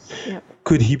right. Yep.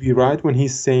 Could he be right when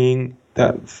he's saying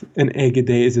that an egg a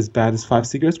day is as bad as 5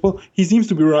 cigarettes? Well, he seems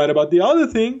to be right about the other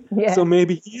thing, so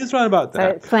maybe he is right about that. So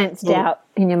it plants doubt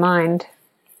in your mind.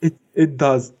 It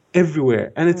does.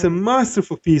 Everywhere, and it's a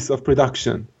masterful piece of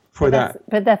production that.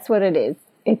 But that's what it is.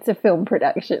 It's a film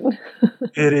production.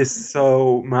 It is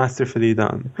so masterfully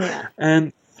done. Yeah.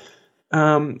 And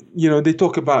they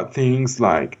talk about things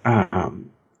like the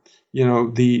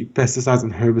pesticides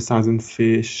and herbicides in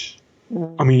fish.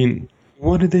 I mean,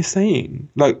 what are they saying?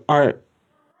 Like, are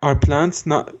plants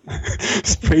not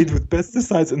sprayed with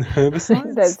pesticides and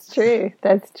herbicides? That's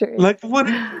true. Like, what?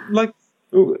 Like,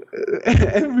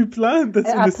 every plant that's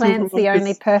our plant's the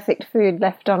only perfect food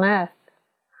left on earth.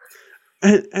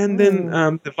 And then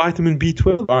the vitamin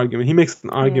B12 argument. He makes an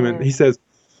argument. He says,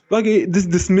 like, this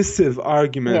dismissive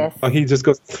argument. Yes. Like, he just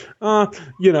goes,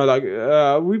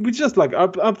 we just, like, our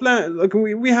plant, like,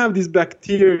 we have these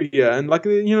bacteria, and, like,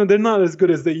 they're not as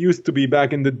good as they used to be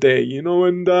back in the day, and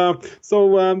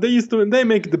so they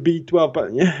make the B12, but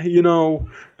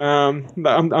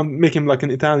I'm making like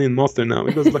an Italian monster now.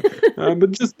 It goes like,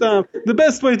 but just the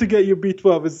best way to get your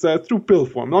B12 is through pill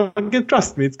form. Like,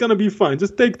 trust me, it's gonna be fine.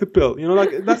 Just take the pill.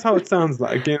 Like, that's how it sounds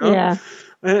like. Yeah.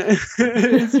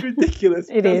 It's ridiculous.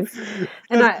 It is.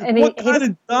 What kind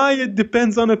of diet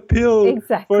depends on a pill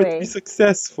for it to be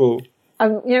successful?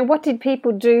 What did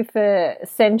people do for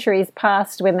centuries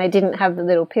past when they didn't have the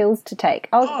little pills to take?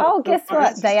 Guess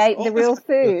what? They ate the real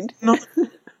food. No.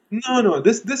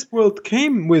 This world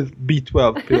came with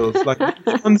B12 pills. Like,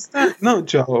 you understand? No,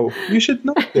 Joe, you should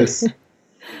know this.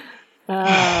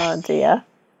 Oh dear.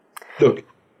 Look,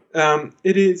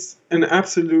 it is an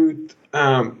absolute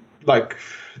I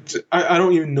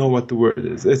don't even know what the word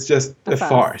is. It's just a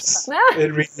farce.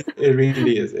 It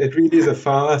really is. It really is a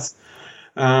farce.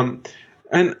 And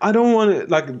I don't want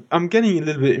to, I'm getting a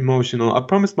little bit emotional. I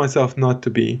promised myself not to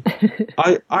be.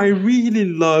 I really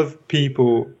love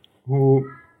people who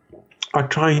are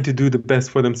trying to do the best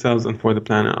for themselves and for the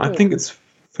planet. I think it's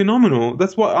phenomenal.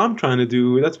 That's what I'm trying to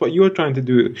do. That's what you're trying to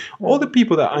do. All the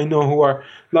people that I know who are,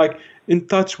 in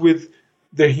touch with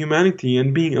their humanity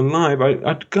and being alive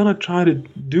are gonna try to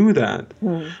do that.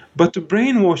 But to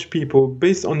brainwash people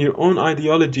based on your own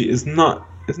ideology is not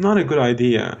a good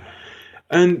idea.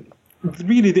 And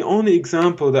really the only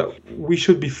example that we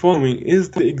should be following is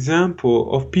the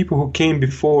example of people who came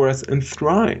before us and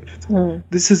thrived.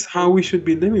 This is how we should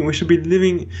be living. We should be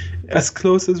living as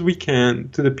close as we can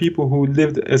to the people who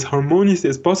lived as harmoniously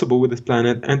as possible with this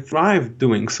planet and thrived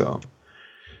doing so.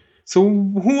 So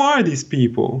who are these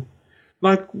people?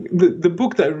 Like, the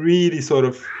book that really sort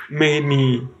of made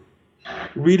me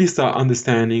really start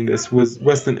understanding this was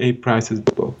Weston A. Price's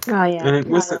book. Oh, yeah. And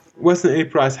Weston A.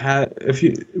 Price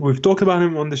we've talked about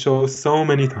him on the show so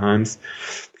many times.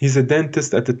 He's a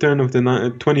dentist at the turn of the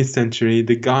 20th century.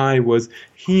 The guy was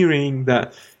hearing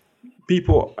that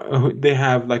people, they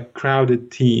have like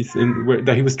crowded teeth, and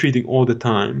that he was treating all the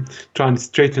time, trying to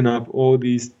straighten up all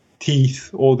these teeth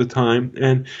all the time.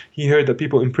 And he heard that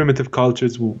people in primitive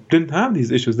cultures didn't have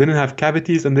these issues. They didn't have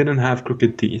cavities and they didn't have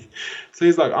crooked teeth. So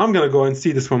he's like, I'm going to go and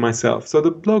see this for myself. So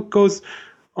the bloke goes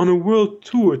on a world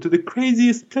tour to the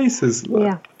craziest places.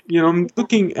 Yeah. I'm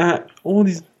looking at all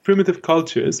these primitive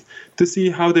cultures to see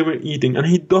how they were eating. And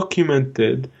he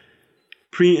documented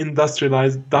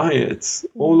pre-industrialized diets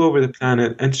all over the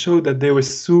planet and showed that they were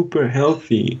super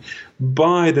healthy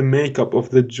by the makeup of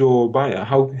the jaw, by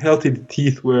how healthy the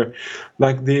teeth were,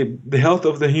 like the health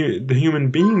of the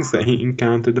human beings that he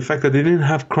encountered, the fact that they didn't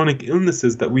have chronic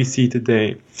illnesses that we see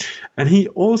today. And he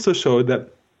also showed that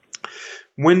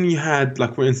when you had,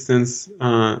 like, for instance,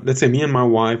 let's say me and my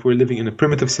wife were living in a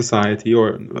primitive society,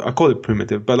 or I call it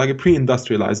primitive, but like a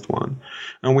pre-industrialized one,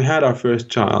 and we had our first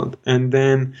child, and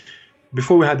then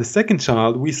before we had the second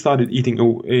child, we started eating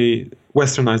a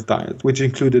westernized diet, which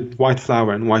included white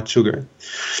flour and white sugar.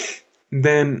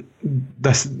 Then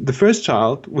the first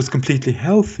child was completely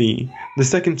healthy. The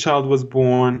second child was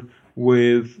born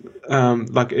with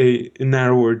like a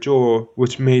narrower jaw,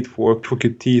 which made for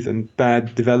crooked teeth and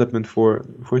bad development for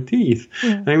teeth.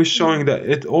 And he was showing that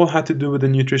it all had to do with the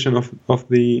nutrition of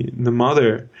the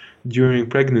mother during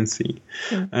pregnancy.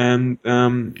 And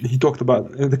he talked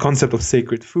about the concept of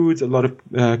sacred foods. A lot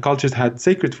of cultures had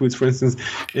sacred foods. For instance,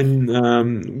 in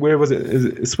where was it? Is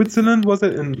it Switzerland? Was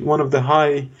it in one of the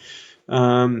high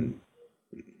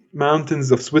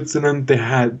mountains of Switzerland?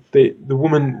 The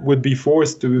woman would be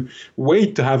forced to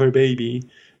wait to have her baby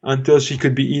until she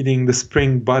could be eating the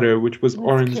spring butter, which was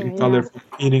orange in color, from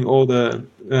eating all the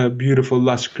beautiful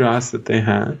lush grass that they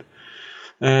had.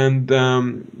 And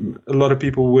a lot of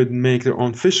people would make their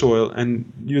own fish oil and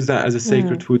use that as a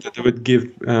sacred food that they would give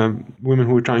women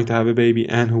who were trying to have a baby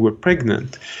and who were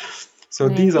pregnant. So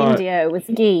these are... India was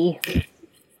ghee.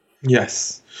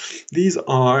 Yes. These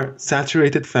are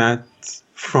saturated fats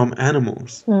from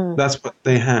animals. That's what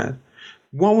they had.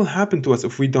 What will happen to us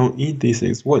if we don't eat these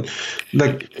things?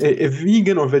 Like a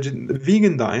vegan or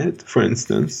vegan diet, for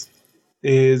instance,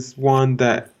 is one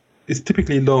that is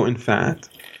typically low in fat,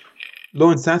 low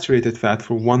in saturated fat,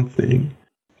 for one thing.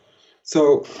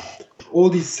 So all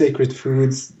these sacred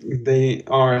foods, they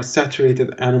are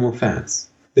saturated animal fats.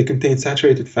 They contain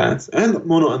saturated fats and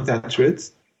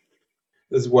monounsaturates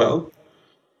as well,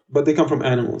 but they come from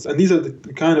animals. And these are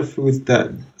the kind of foods that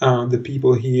the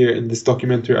people here in this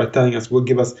documentary are telling us will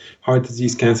give us heart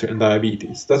disease, cancer, and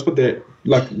diabetes. That's what they're,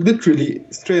 like, literally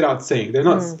straight out saying.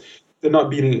 They're not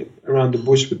beating around the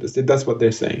bush with this. That's what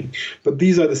they're saying. But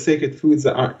these are the sacred foods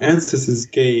that our ancestors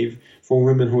gave for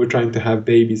women who were trying to have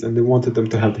babies, and they wanted them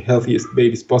to have the healthiest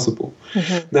babies possible.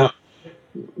 Now,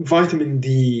 vitamin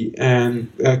D and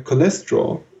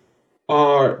cholesterol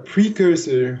are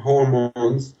precursor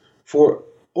hormones for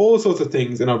all sorts of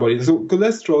things in our body. So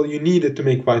cholesterol, you need it to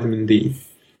make vitamin D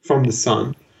from the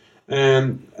sun.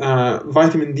 And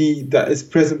vitamin D that is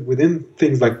present within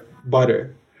things like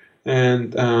butter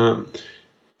and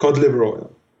cod liver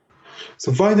oil.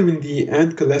 So vitamin D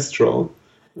and cholesterol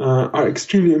are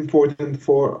extremely important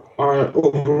for our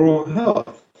overall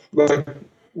health. Like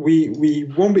we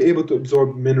won't be able to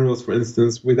absorb minerals, for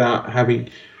instance, without having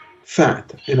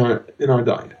fat in our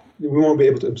diet. We won't be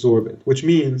able to absorb it, which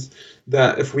means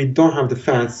that if we don't have the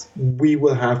fats, we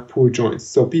will have poor joints.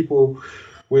 So people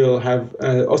will have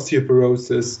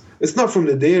osteoporosis. It's not from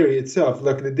the dairy itself.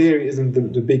 Like, the dairy isn't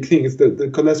the big thing. It's the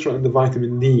cholesterol and the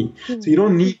vitamin D. So you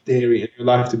don't need dairy in your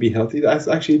life to be healthy. That's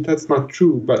not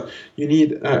true. But you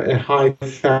need a high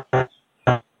fat,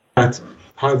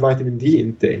 high vitamin D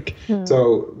intake.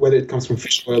 So whether it comes from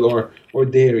fish oil or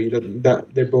dairy, that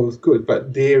they're both good.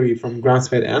 But dairy from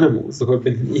grass-fed animals who have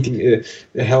been eating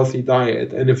a healthy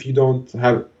diet, and if you don't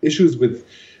have issues with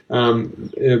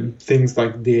things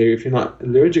like dairy, if you're not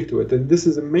allergic to it, then this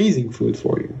is amazing food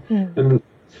for you. And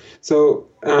so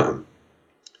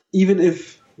even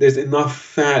if there's enough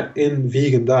fat in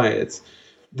vegan diets,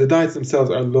 the diets themselves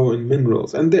are low in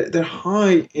minerals, and they're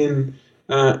high in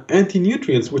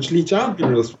anti-nutrients, which leach out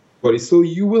minerals from the body. So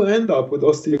you will end up with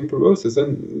osteoporosis.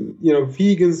 And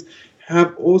vegans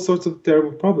have all sorts of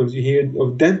terrible problems. You hear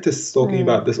of dentists talking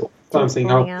about this all the time, saying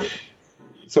how...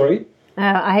 Sorry?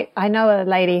 I know a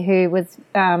lady who was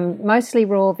mostly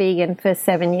raw vegan for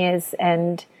 7 years,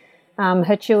 and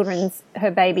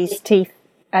her baby's teeth,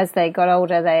 as they got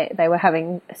older, they were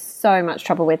having so much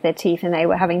trouble with their teeth, and they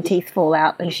were having teeth fall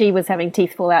out, and she was having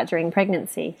teeth fall out during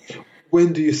pregnancy.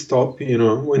 When do you stop?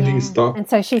 When do you stop? And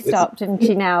so she stopped, and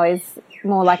she now is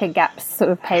more like a GAPS sort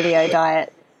of paleo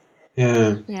diet.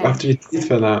 Yeah. After your teeth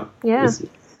fell out. Yeah.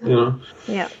 You know.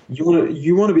 Yeah.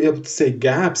 You want to be able to say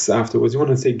gaps afterwards. You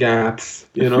want to say gaps.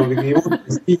 You know, because you want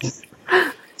to speak.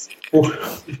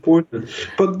 Important.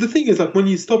 But the thing is, like, when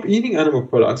you stop eating animal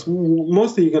products,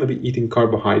 mostly you're going to be eating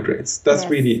carbohydrates. That's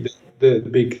really the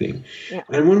big thing. Yeah.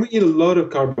 And when we eat a lot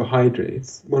of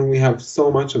carbohydrates, when we have so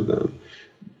much of them,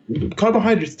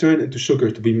 carbohydrates turn into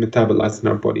sugar to be metabolized in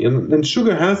our body, and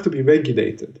sugar has to be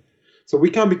regulated. So we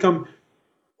can't become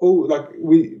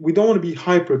we don't want to be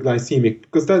hyperglycemic,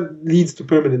 because that leads to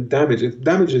permanent damage. It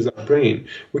damages our brain.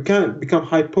 We can't become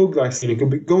hypoglycemic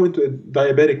and we go into a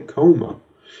diabetic coma.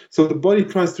 So the body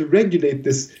tries to regulate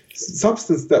this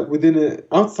substance that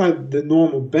outside the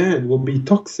normal band will be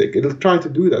toxic. It'll try to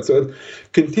do that. So it'll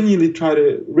continually try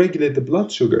to regulate the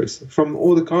blood sugars from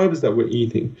all the carbs that we're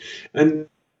eating. And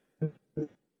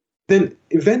then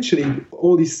eventually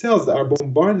all these cells that are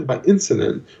bombarded by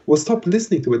insulin will stop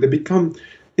listening to it. They become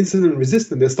insulin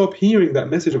resistant. They stop hearing that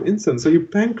message of insulin. So your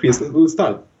pancreas will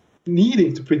start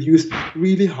needing to produce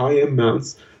really high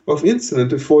amounts of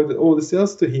insulin for all the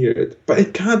cells to hear it. But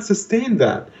it can't sustain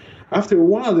that. After a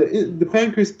while, the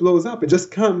pancreas blows up. It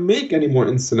just can't make any more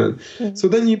insulin. Mm-hmm. So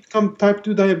then you become type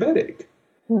 2 diabetic.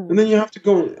 Mm-hmm. And then you have to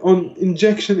go on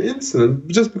injection insulin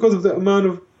just because of the amount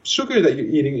of sugar that you're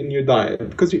eating in your diet,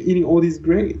 because you're eating all these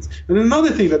grains. And another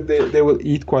thing that they will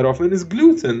eat quite often is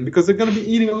gluten, because they're going to be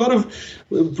eating a lot of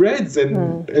breads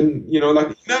and you know,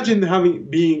 like, imagine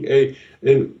being a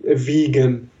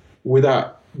vegan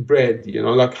without bread, you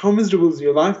know, like, how miserable is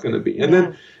your life going to be? And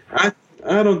then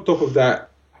add on top of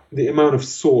that the amount of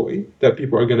soy that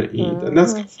people are going to eat, and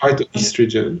that's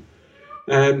phytoestrogen,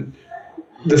 and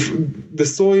the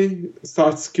soy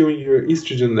starts skewing your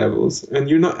estrogen levels, and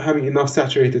you're not having enough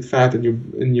saturated fat in your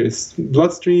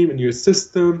bloodstream, in your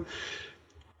system.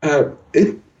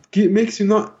 It makes you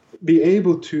not be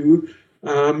able to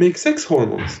make sex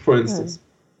hormones, for instance.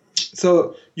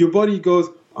 So your body goes,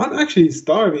 I'm actually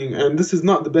starving, and this is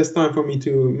not the best time for me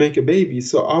to make a baby,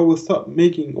 so I will stop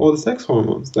making all the sex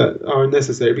hormones that are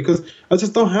necessary, because I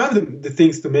just don't have the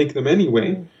things to make them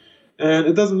anyway. And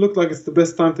it doesn't look like it's the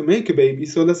best time to make a baby,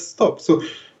 so let's stop. So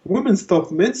women stop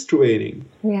menstruating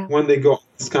when they go on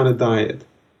this kind of diet.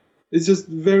 It's just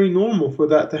very normal for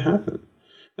that to happen.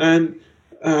 And,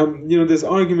 you know, there's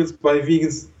arguments by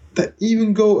vegans that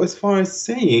even go as far as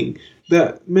saying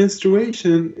that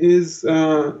menstruation is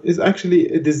actually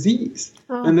a disease.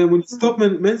 And then when you stop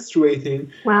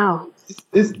menstruating,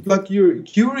 it's like you're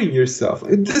curing yourself.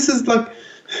 This is like...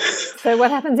 So what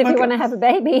happens if you want to have a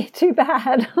baby? Too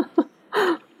bad.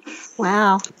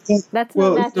 Wow. That's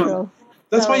not natural.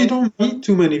 That's why you don't meet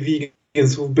too many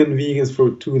vegans who've been vegans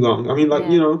for too long. I mean, like,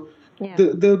 you know,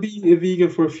 they'll be a vegan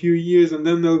for a few years and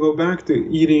then they'll go back to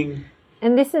eating meat.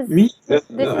 And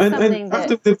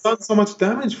after they've done so much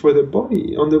damage for their body,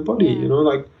 you know,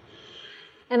 like...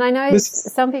 And I know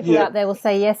some people out there will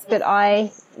say, yes, but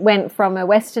I went from a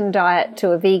Western diet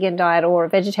to a vegan diet or a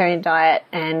vegetarian diet,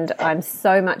 and I'm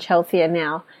so much healthier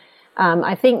now.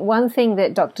 I think one thing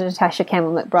that Dr. Natasha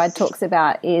Campbell McBride talks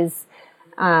about is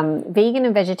vegan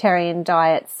and vegetarian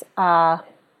diets are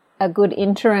a good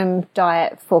interim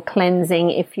diet for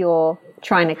cleansing if you're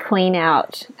trying to clean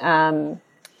out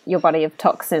your body of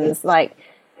toxins. Like,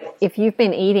 if you've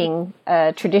been eating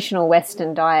a traditional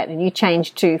Western diet and you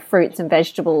change to fruits and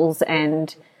vegetables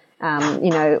and,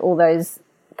 you know, all those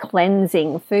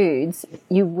cleansing foods,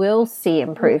 you will see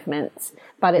improvements,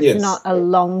 but it's not a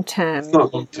long-term. It's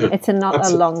not long-term. It's not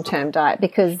a long-term diet,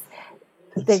 because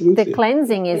the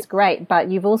cleansing is great,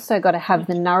 but you've also got to have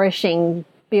the nourishing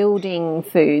building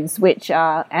foods, which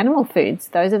are animal foods.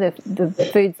 Those are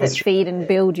the foods that feed and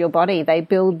build your body. They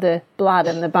build the blood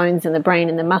and the bones and the brain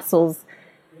and the muscles.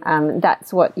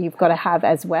 That's what you've got to have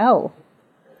as well.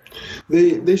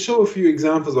 They show a few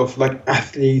examples of, like,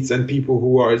 athletes and people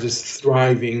who are just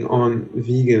thriving on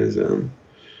veganism,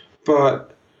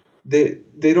 but they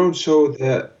don't show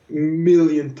that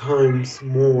million times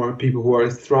more people who are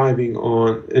thriving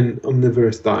on an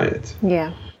omnivorous diet.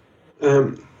 Yeah.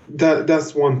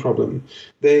 That's one problem.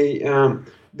 They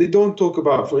don't talk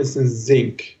about, for instance,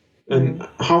 zinc and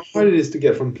how hard it is to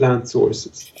get from plant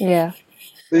sources. Yeah.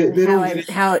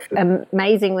 How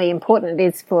amazingly important it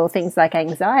is for things like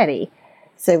anxiety.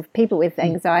 So people with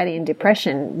anxiety and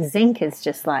depression, zinc is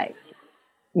just like,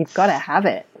 you've got to have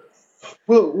it.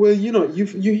 Well, you know, you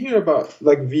hear about,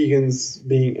 like, vegans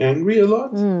being angry a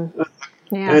lot, and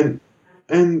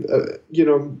you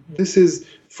know, this is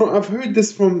I've heard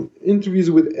this from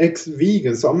interviews with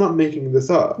ex-vegans, so I'm not making this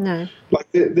up. No, like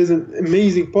there's an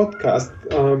amazing podcast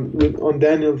on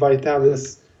Daniel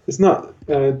Vitalis. It's not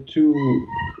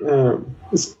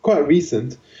it's quite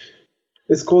recent.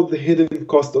 It's called The Hidden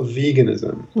Cost of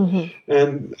Veganism.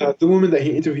 And the woman that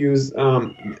he interviews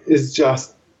is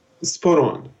just spot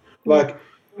on. Like,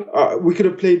 we could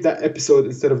have played that episode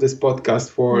instead of this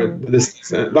podcast for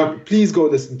this. Like, please go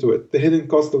listen to it. The Hidden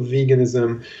Cost of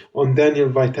Veganism on Daniel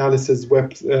Vitalis's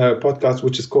podcast,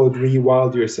 which is called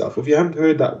Rewild Yourself. If you haven't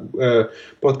heard that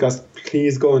podcast,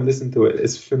 please go and listen to it.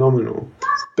 It's phenomenal.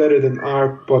 It's better than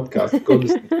our podcast. Go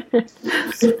listen.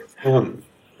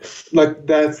 Like,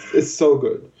 it's so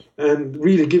good. And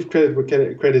really give credit where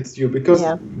credit's due, because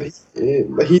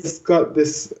he's got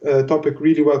this topic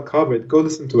really well covered. Go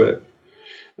listen to it.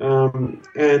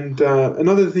 And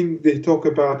another thing they talk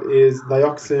about is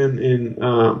dioxin in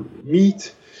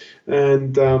meat.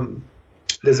 And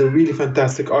there's a really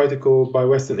fantastic article by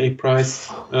Weston A. Price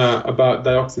about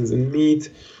dioxins in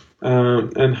meat,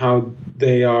 and how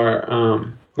they are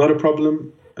not a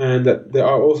problem, and that there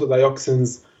are also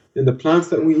dioxins in the plants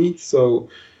that we eat. So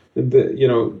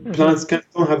plants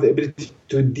don't have the ability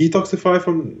to detoxify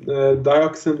from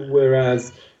dioxin,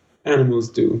 whereas animals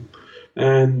do.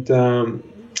 And we'll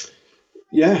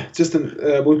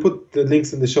put the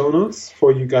links in the show notes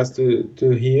for you guys to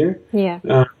hear. Yeah.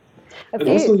 And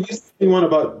also, you said one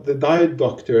about the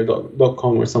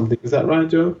dietdoctor.com or something. Is that right,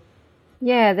 Joe?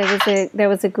 Yeah, there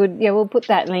was a good. Yeah, we'll put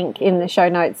that link in the show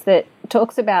notes that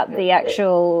talks about the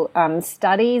actual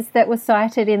studies that were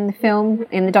cited in the film,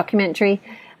 in the documentary,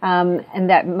 and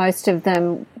that most of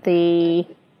them, if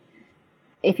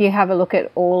you have a look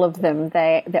at all of them,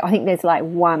 I think there's like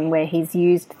one where he's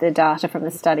used the data from the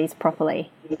studies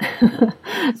properly.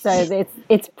 So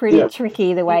it's pretty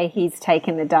tricky the way he's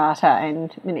taken the data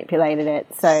and manipulated it.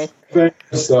 So very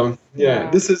much so.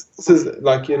 Yeah. This is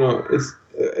like, it's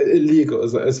illegal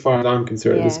as far as I'm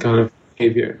concerned. This kind of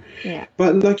behavior. Yeah.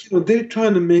 But they're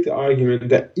trying to make the argument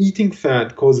that eating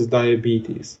fat causes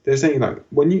diabetes. They're saying like,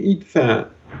 when you eat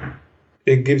fat,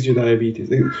 it gives you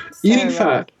diabetes. Eating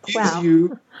fat gives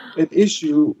you an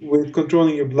issue with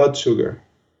controlling your blood sugar.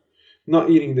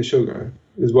 Not eating the sugar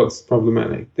is what's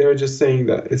problematic. They're just saying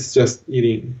that it's just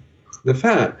eating the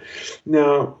fat.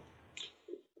 Now,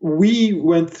 we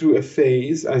went through a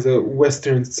phase as a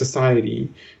Western society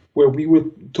where we were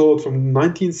told from the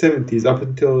 1970s up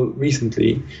until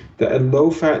recently that a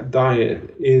low-fat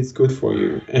diet is good for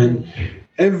you. And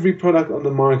every product on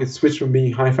the market switched from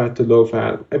being high-fat to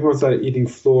low-fat. Everyone started eating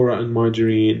flora and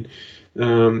margarine.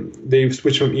 They've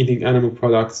switched from eating animal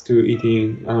products to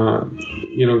eating,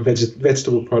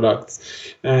 vegetable products.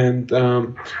 And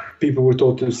people were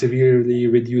told to severely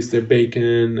reduce their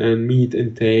bacon and meat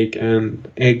intake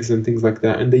and eggs and things like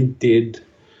that. And they did.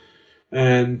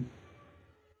 And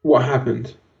what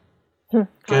happened?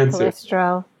 Cancer,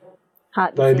 cholesterol,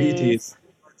 heart diabetes,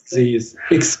 disease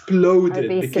exploded,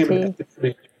 became an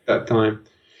epidemic at that time.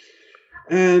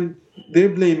 And they're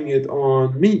blaming it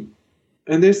on meat.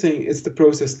 And they're saying it's the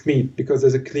processed meat because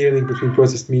there's a clear link between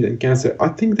processed meat and cancer. I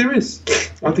think there is.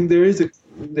 I think there is a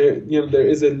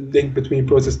link between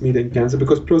processed meat and cancer,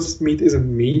 because processed meat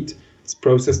isn't meat; it's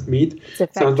processed meat. It's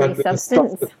a factory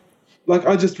substance. Like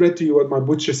I just read to you what my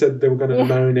butcher said they were going to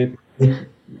marinate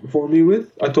for me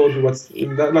with. I told you what's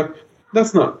in that. Like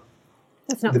that's not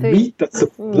the food. Meat. That's the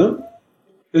problem.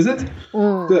 Is it?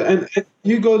 And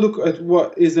you go look at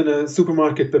what is in a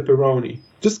supermarket pepperoni.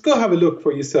 Just go have a look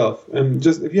for yourself. And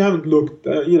just if you haven't looked,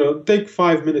 take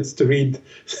 5 minutes to read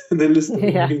the list of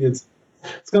ingredients.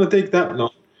 It's going to take that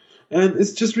long. And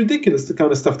it's just ridiculous, the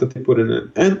kind of stuff that they put in it.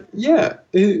 And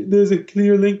there's a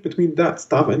clear link between that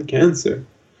stuff and cancer.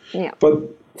 Yeah. But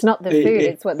it's not the food,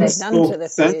 it's what they've done to the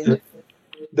food.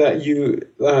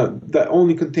 That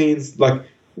only contains like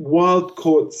wild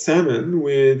caught salmon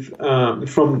with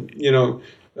from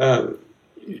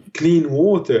clean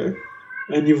water,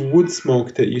 and you've wood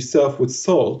smoked it yourself with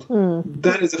salt.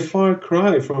 That is a far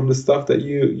cry from the stuff that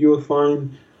you'll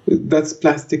find that's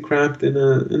plastic wrapped in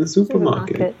a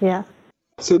supermarket. Yeah.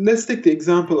 So let's take the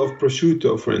example of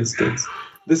prosciutto, for instance.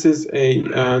 This is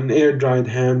an air-dried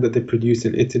ham that they produce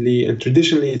in Italy, and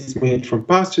traditionally it's made from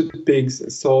pastured pigs,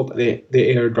 salt, and they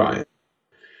air-dry it.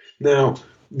 Now,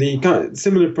 the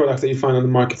similar products that you find on the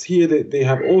markets here, they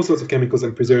have all sorts of chemicals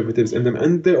and preservatives in them,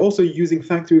 and they're also using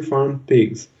factory-farmed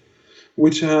pigs,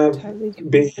 which have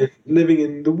been living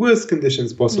in the worst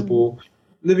conditions possible,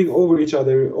 living over each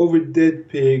other, over dead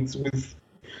pigs.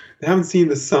 They haven't seen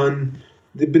the sun.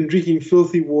 They've been drinking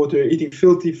filthy water, eating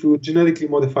filthy food, genetically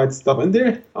modified stuff, and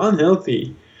they're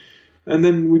unhealthy. And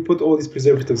then we put all these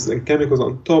preservatives and chemicals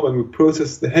on top, and we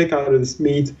process the heck out of this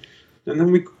meat. And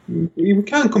then we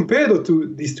can't compare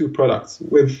these two products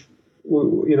with,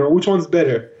 which one's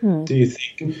better, do you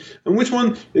think? And which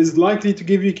one is likely to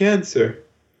give you cancer?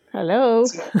 Hello.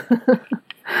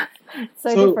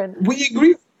 so different. We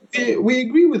agree. We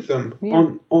agree with them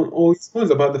on all these points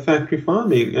about the factory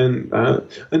farming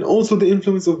and also the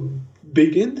influence of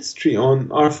big industry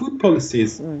on our food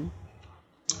policies.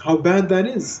 How bad that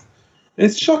is.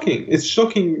 It's shocking. It's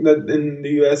shocking that in the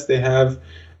US they have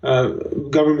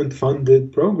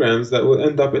government-funded programs that will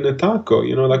end up in a taco.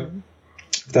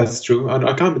 That's true.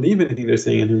 I can't believe anything they're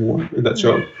saying anymore in that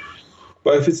show.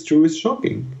 But if it's true, it's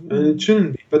shocking, and it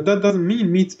shouldn't be. But that doesn't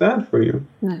mean meat's bad for you.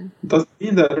 No. It doesn't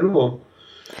mean that at all.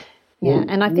 Yeah,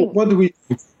 and I think what do we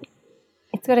do?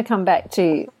 It's got to come back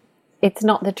to, it's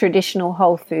not the traditional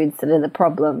whole foods that are the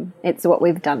problem. It's what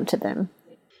we've done to them.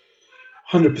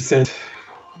 100%.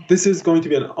 This is going to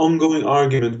be an ongoing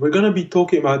argument. We're going to be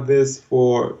talking about this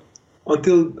until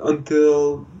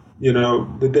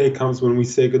the day comes when we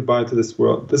say goodbye to this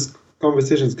world. This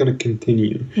conversation is going to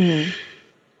continue.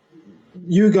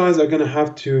 You guys are going to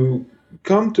have to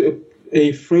come to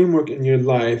a framework in your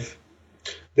life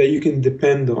that you can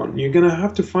depend on. You're going to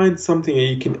have to find something that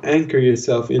you can anchor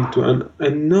yourself into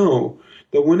and know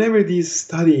that whenever these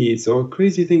studies or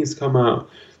crazy things come out,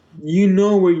 you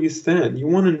know where you stand. You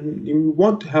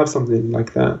want to have something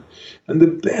like that. And the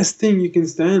best thing you can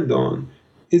stand on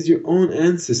is your own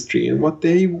ancestry and what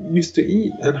they used to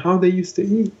eat and how they used to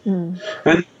eat.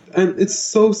 And it's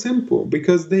so simple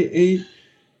because they ate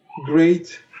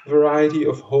great variety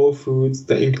of whole foods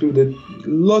that included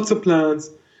lots of plants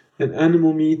and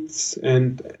animal meats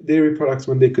and dairy products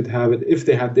when they could have it, if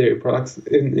they had dairy products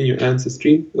in your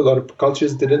ancestry. A lot of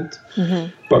cultures didn't.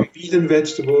 But meat and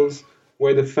vegetables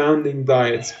were the founding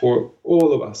diets for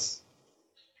all of us.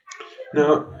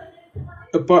 Now,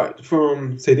 apart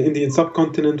from, say, the Indian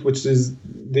subcontinent, which is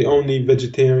the only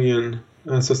vegetarian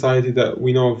society that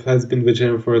we know of has been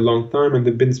vegetarian for a long time, and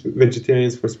they've been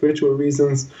vegetarians for spiritual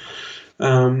reasons.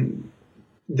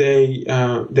 They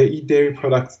eat dairy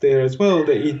products there as well.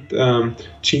 They eat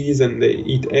cheese and they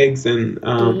eat eggs and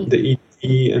they eat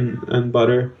ghee and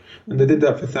butter, and they did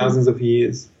that for thousands of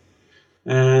years.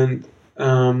 And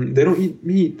they don't eat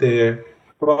meat there,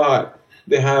 but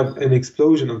they have an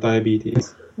explosion of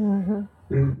diabetes. And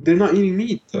they're not eating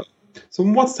meat though. So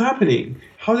what's happening?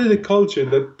 How did a culture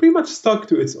that pretty much stuck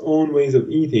to its own ways of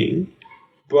eating,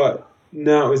 but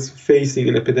now is facing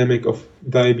an epidemic of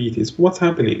diabetes, what's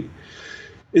happening?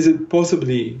 Is it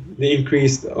possibly the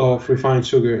increase of refined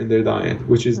sugar in their diet,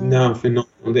 which is now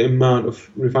phenomenal? The amount of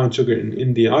refined sugar in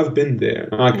India, I've been there,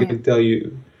 and I can tell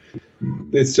you,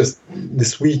 it's just the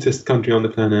sweetest country on the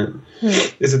planet.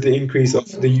 Is it the increase of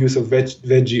the use of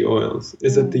veggie oils?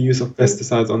 Is it the use of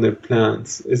pesticides on their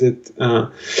plants? Is it the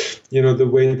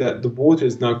way that the water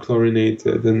is now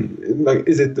chlorinated? And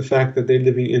is it the fact that they're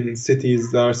living in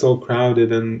cities that are so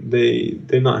crowded and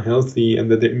they're not healthy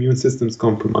and that their immune system's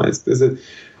compromised? Is it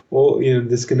all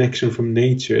disconnection from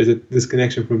nature? Is it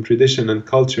disconnection from tradition and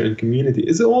culture and community?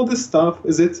 Is it all this stuff?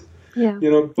 Is it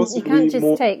you can't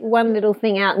just take one little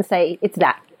thing out and say it's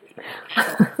that.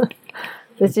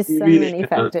 There's just so many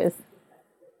factors.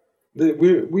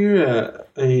 We're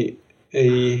a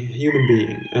human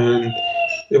being, and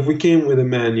if we came with a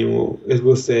manual, it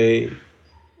will say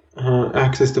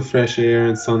access to fresh air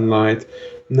and sunlight,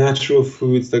 natural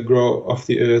foods that grow off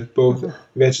the earth, both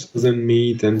vegetables and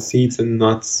meat, and seeds and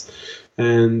nuts,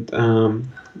 and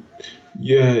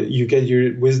you get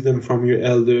your wisdom from your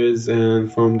elders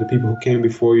and from the people who came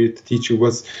before you to teach you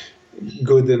what's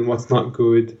good and what's not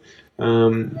good.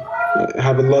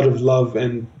 Have a lot of love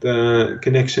and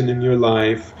connection in your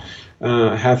life.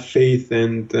 Have faith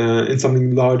and in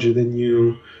something larger than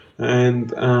you,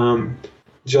 and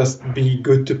just be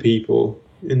good to people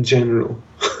in general.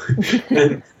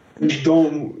 And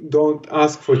don't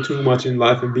ask for too much in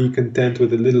life, and be content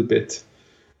with a little bit.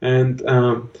 And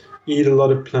eat a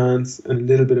lot of plants and a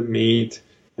little bit of meat,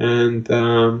 and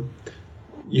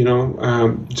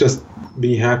just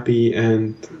be happy.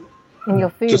 And your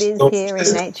food is here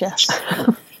in nature.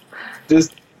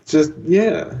 That's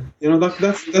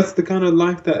the kind of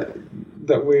life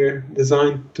that we're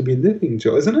designed to be living,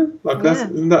 Joe, isn't it?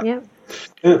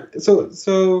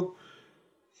 So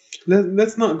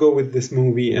let's not go with this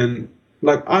movie. And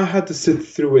I had to sit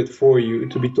through it for you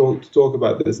to be told to talk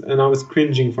about this, and I was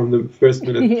cringing from the first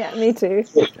minute. Yeah, me too.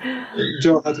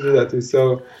 Joe had to do that too.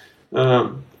 So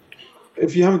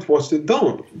if you haven't watched it,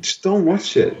 don't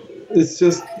watch it. It's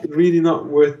just really not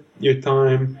worth your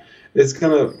time. It's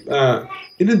kind of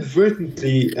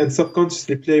inadvertently and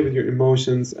subconsciously play with your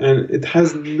emotions, and it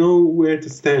has nowhere to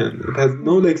stand. It has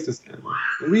no legs to stand.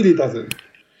 It really doesn't.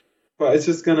 But it's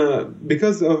just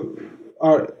because of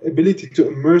our ability to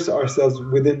immerse ourselves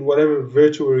within whatever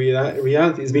virtual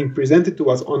reality is being presented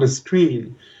to us on a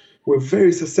screen, we're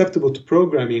very susceptible to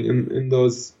programming in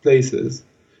those places.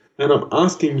 And I'm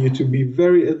asking you to be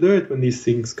very alert when these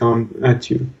things come at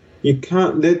you. You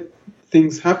can't let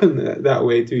things happen that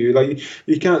way to you. Like,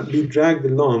 you can't be dragged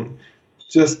along.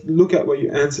 Just look at what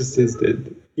your ancestors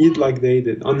did. Eat like they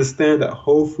did. Understand that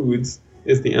whole foods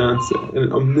is the answer.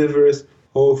 An omnivorous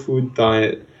whole food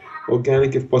diet.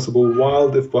 Organic if possible,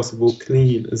 wild if possible,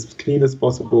 clean as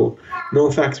possible. No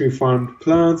factory farmed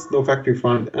plants, no factory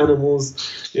farmed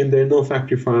animals in there, no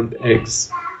factory farmed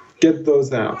eggs. Get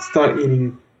those out. Start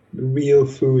eating real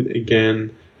food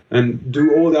again, and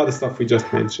do all the other stuff we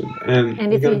just mentioned. And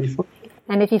you're going to be fine.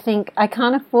 And if you think, I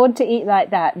can't afford to eat like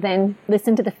that, then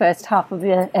listen to the first half of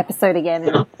the episode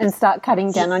again and start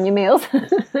cutting down on your meals. You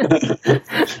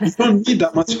don't need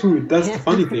that much food. That's the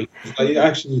funny thing. Like, you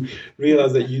actually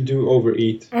realize that you do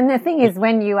overeat. And the thing is,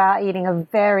 when you are eating a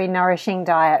very nourishing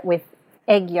diet with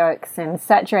egg yolks and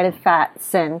saturated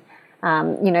fats and,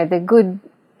 the good,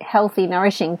 healthy,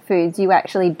 nourishing foods, you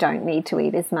actually don't need to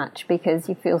eat as much because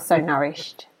you feel so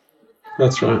nourished.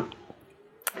 That's right.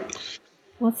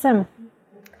 Awesome.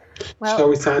 Well, shall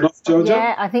we sign off, Jojo?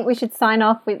 Yeah, I think we should sign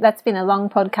off. That's been a long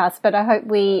podcast, but I hope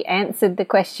we answered the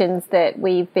questions that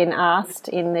we've been asked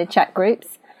in the chat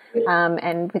groups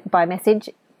and by message.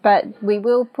 But we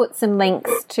will put some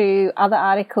links to other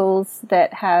articles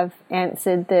that have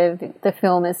answered the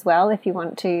film as well, if you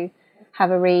want to have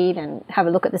a read and have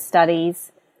a look at the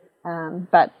studies.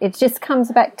 But it just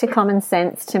comes back to common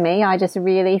sense to me. I just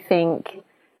really think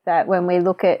that when we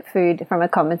look at food from a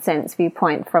common sense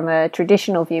viewpoint, from a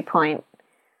traditional viewpoint,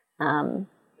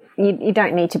 you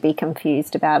don't need to be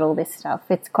confused about all this stuff.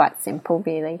 It's quite simple,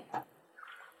 really.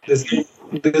 There's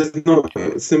no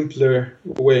simpler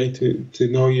way to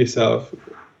know yourself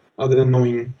other than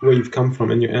knowing where you've come from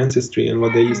and your ancestry and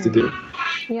what they used to do.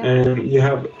 Yeah. And you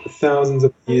have thousands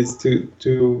of years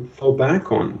to fall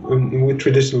back on with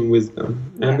traditional wisdom.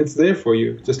 And it's there for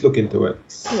you. Just look into it.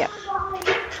 Yeah.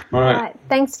 All right.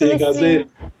 Thanks for listening. See you guys later.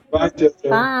 Bye, Jojo.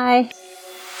 Bye.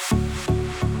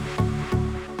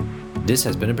 This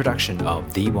has been a production of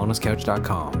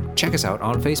TheWellnessCouch.com. Check us out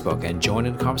on Facebook and join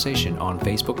in the conversation on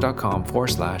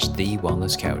Facebook.com/The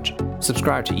Wellness Couch.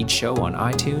 Subscribe to each show on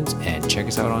iTunes and check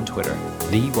us out on Twitter.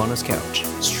 The Wellness Couch,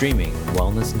 streaming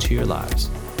wellness into your lives.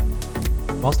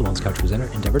 Whilst the Wellness Couch presenter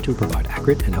endeavor to provide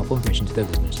accurate and helpful information to their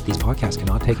listeners, these podcasts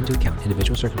cannot take into account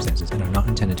individual circumstances and are not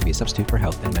intended to be a substitute for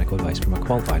health and medical advice from a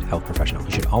qualified health professional.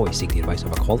 You should always seek the advice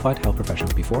of a qualified health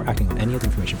professional before acting on any of the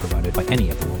information provided by any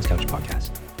of the Wellness Couch podcasts.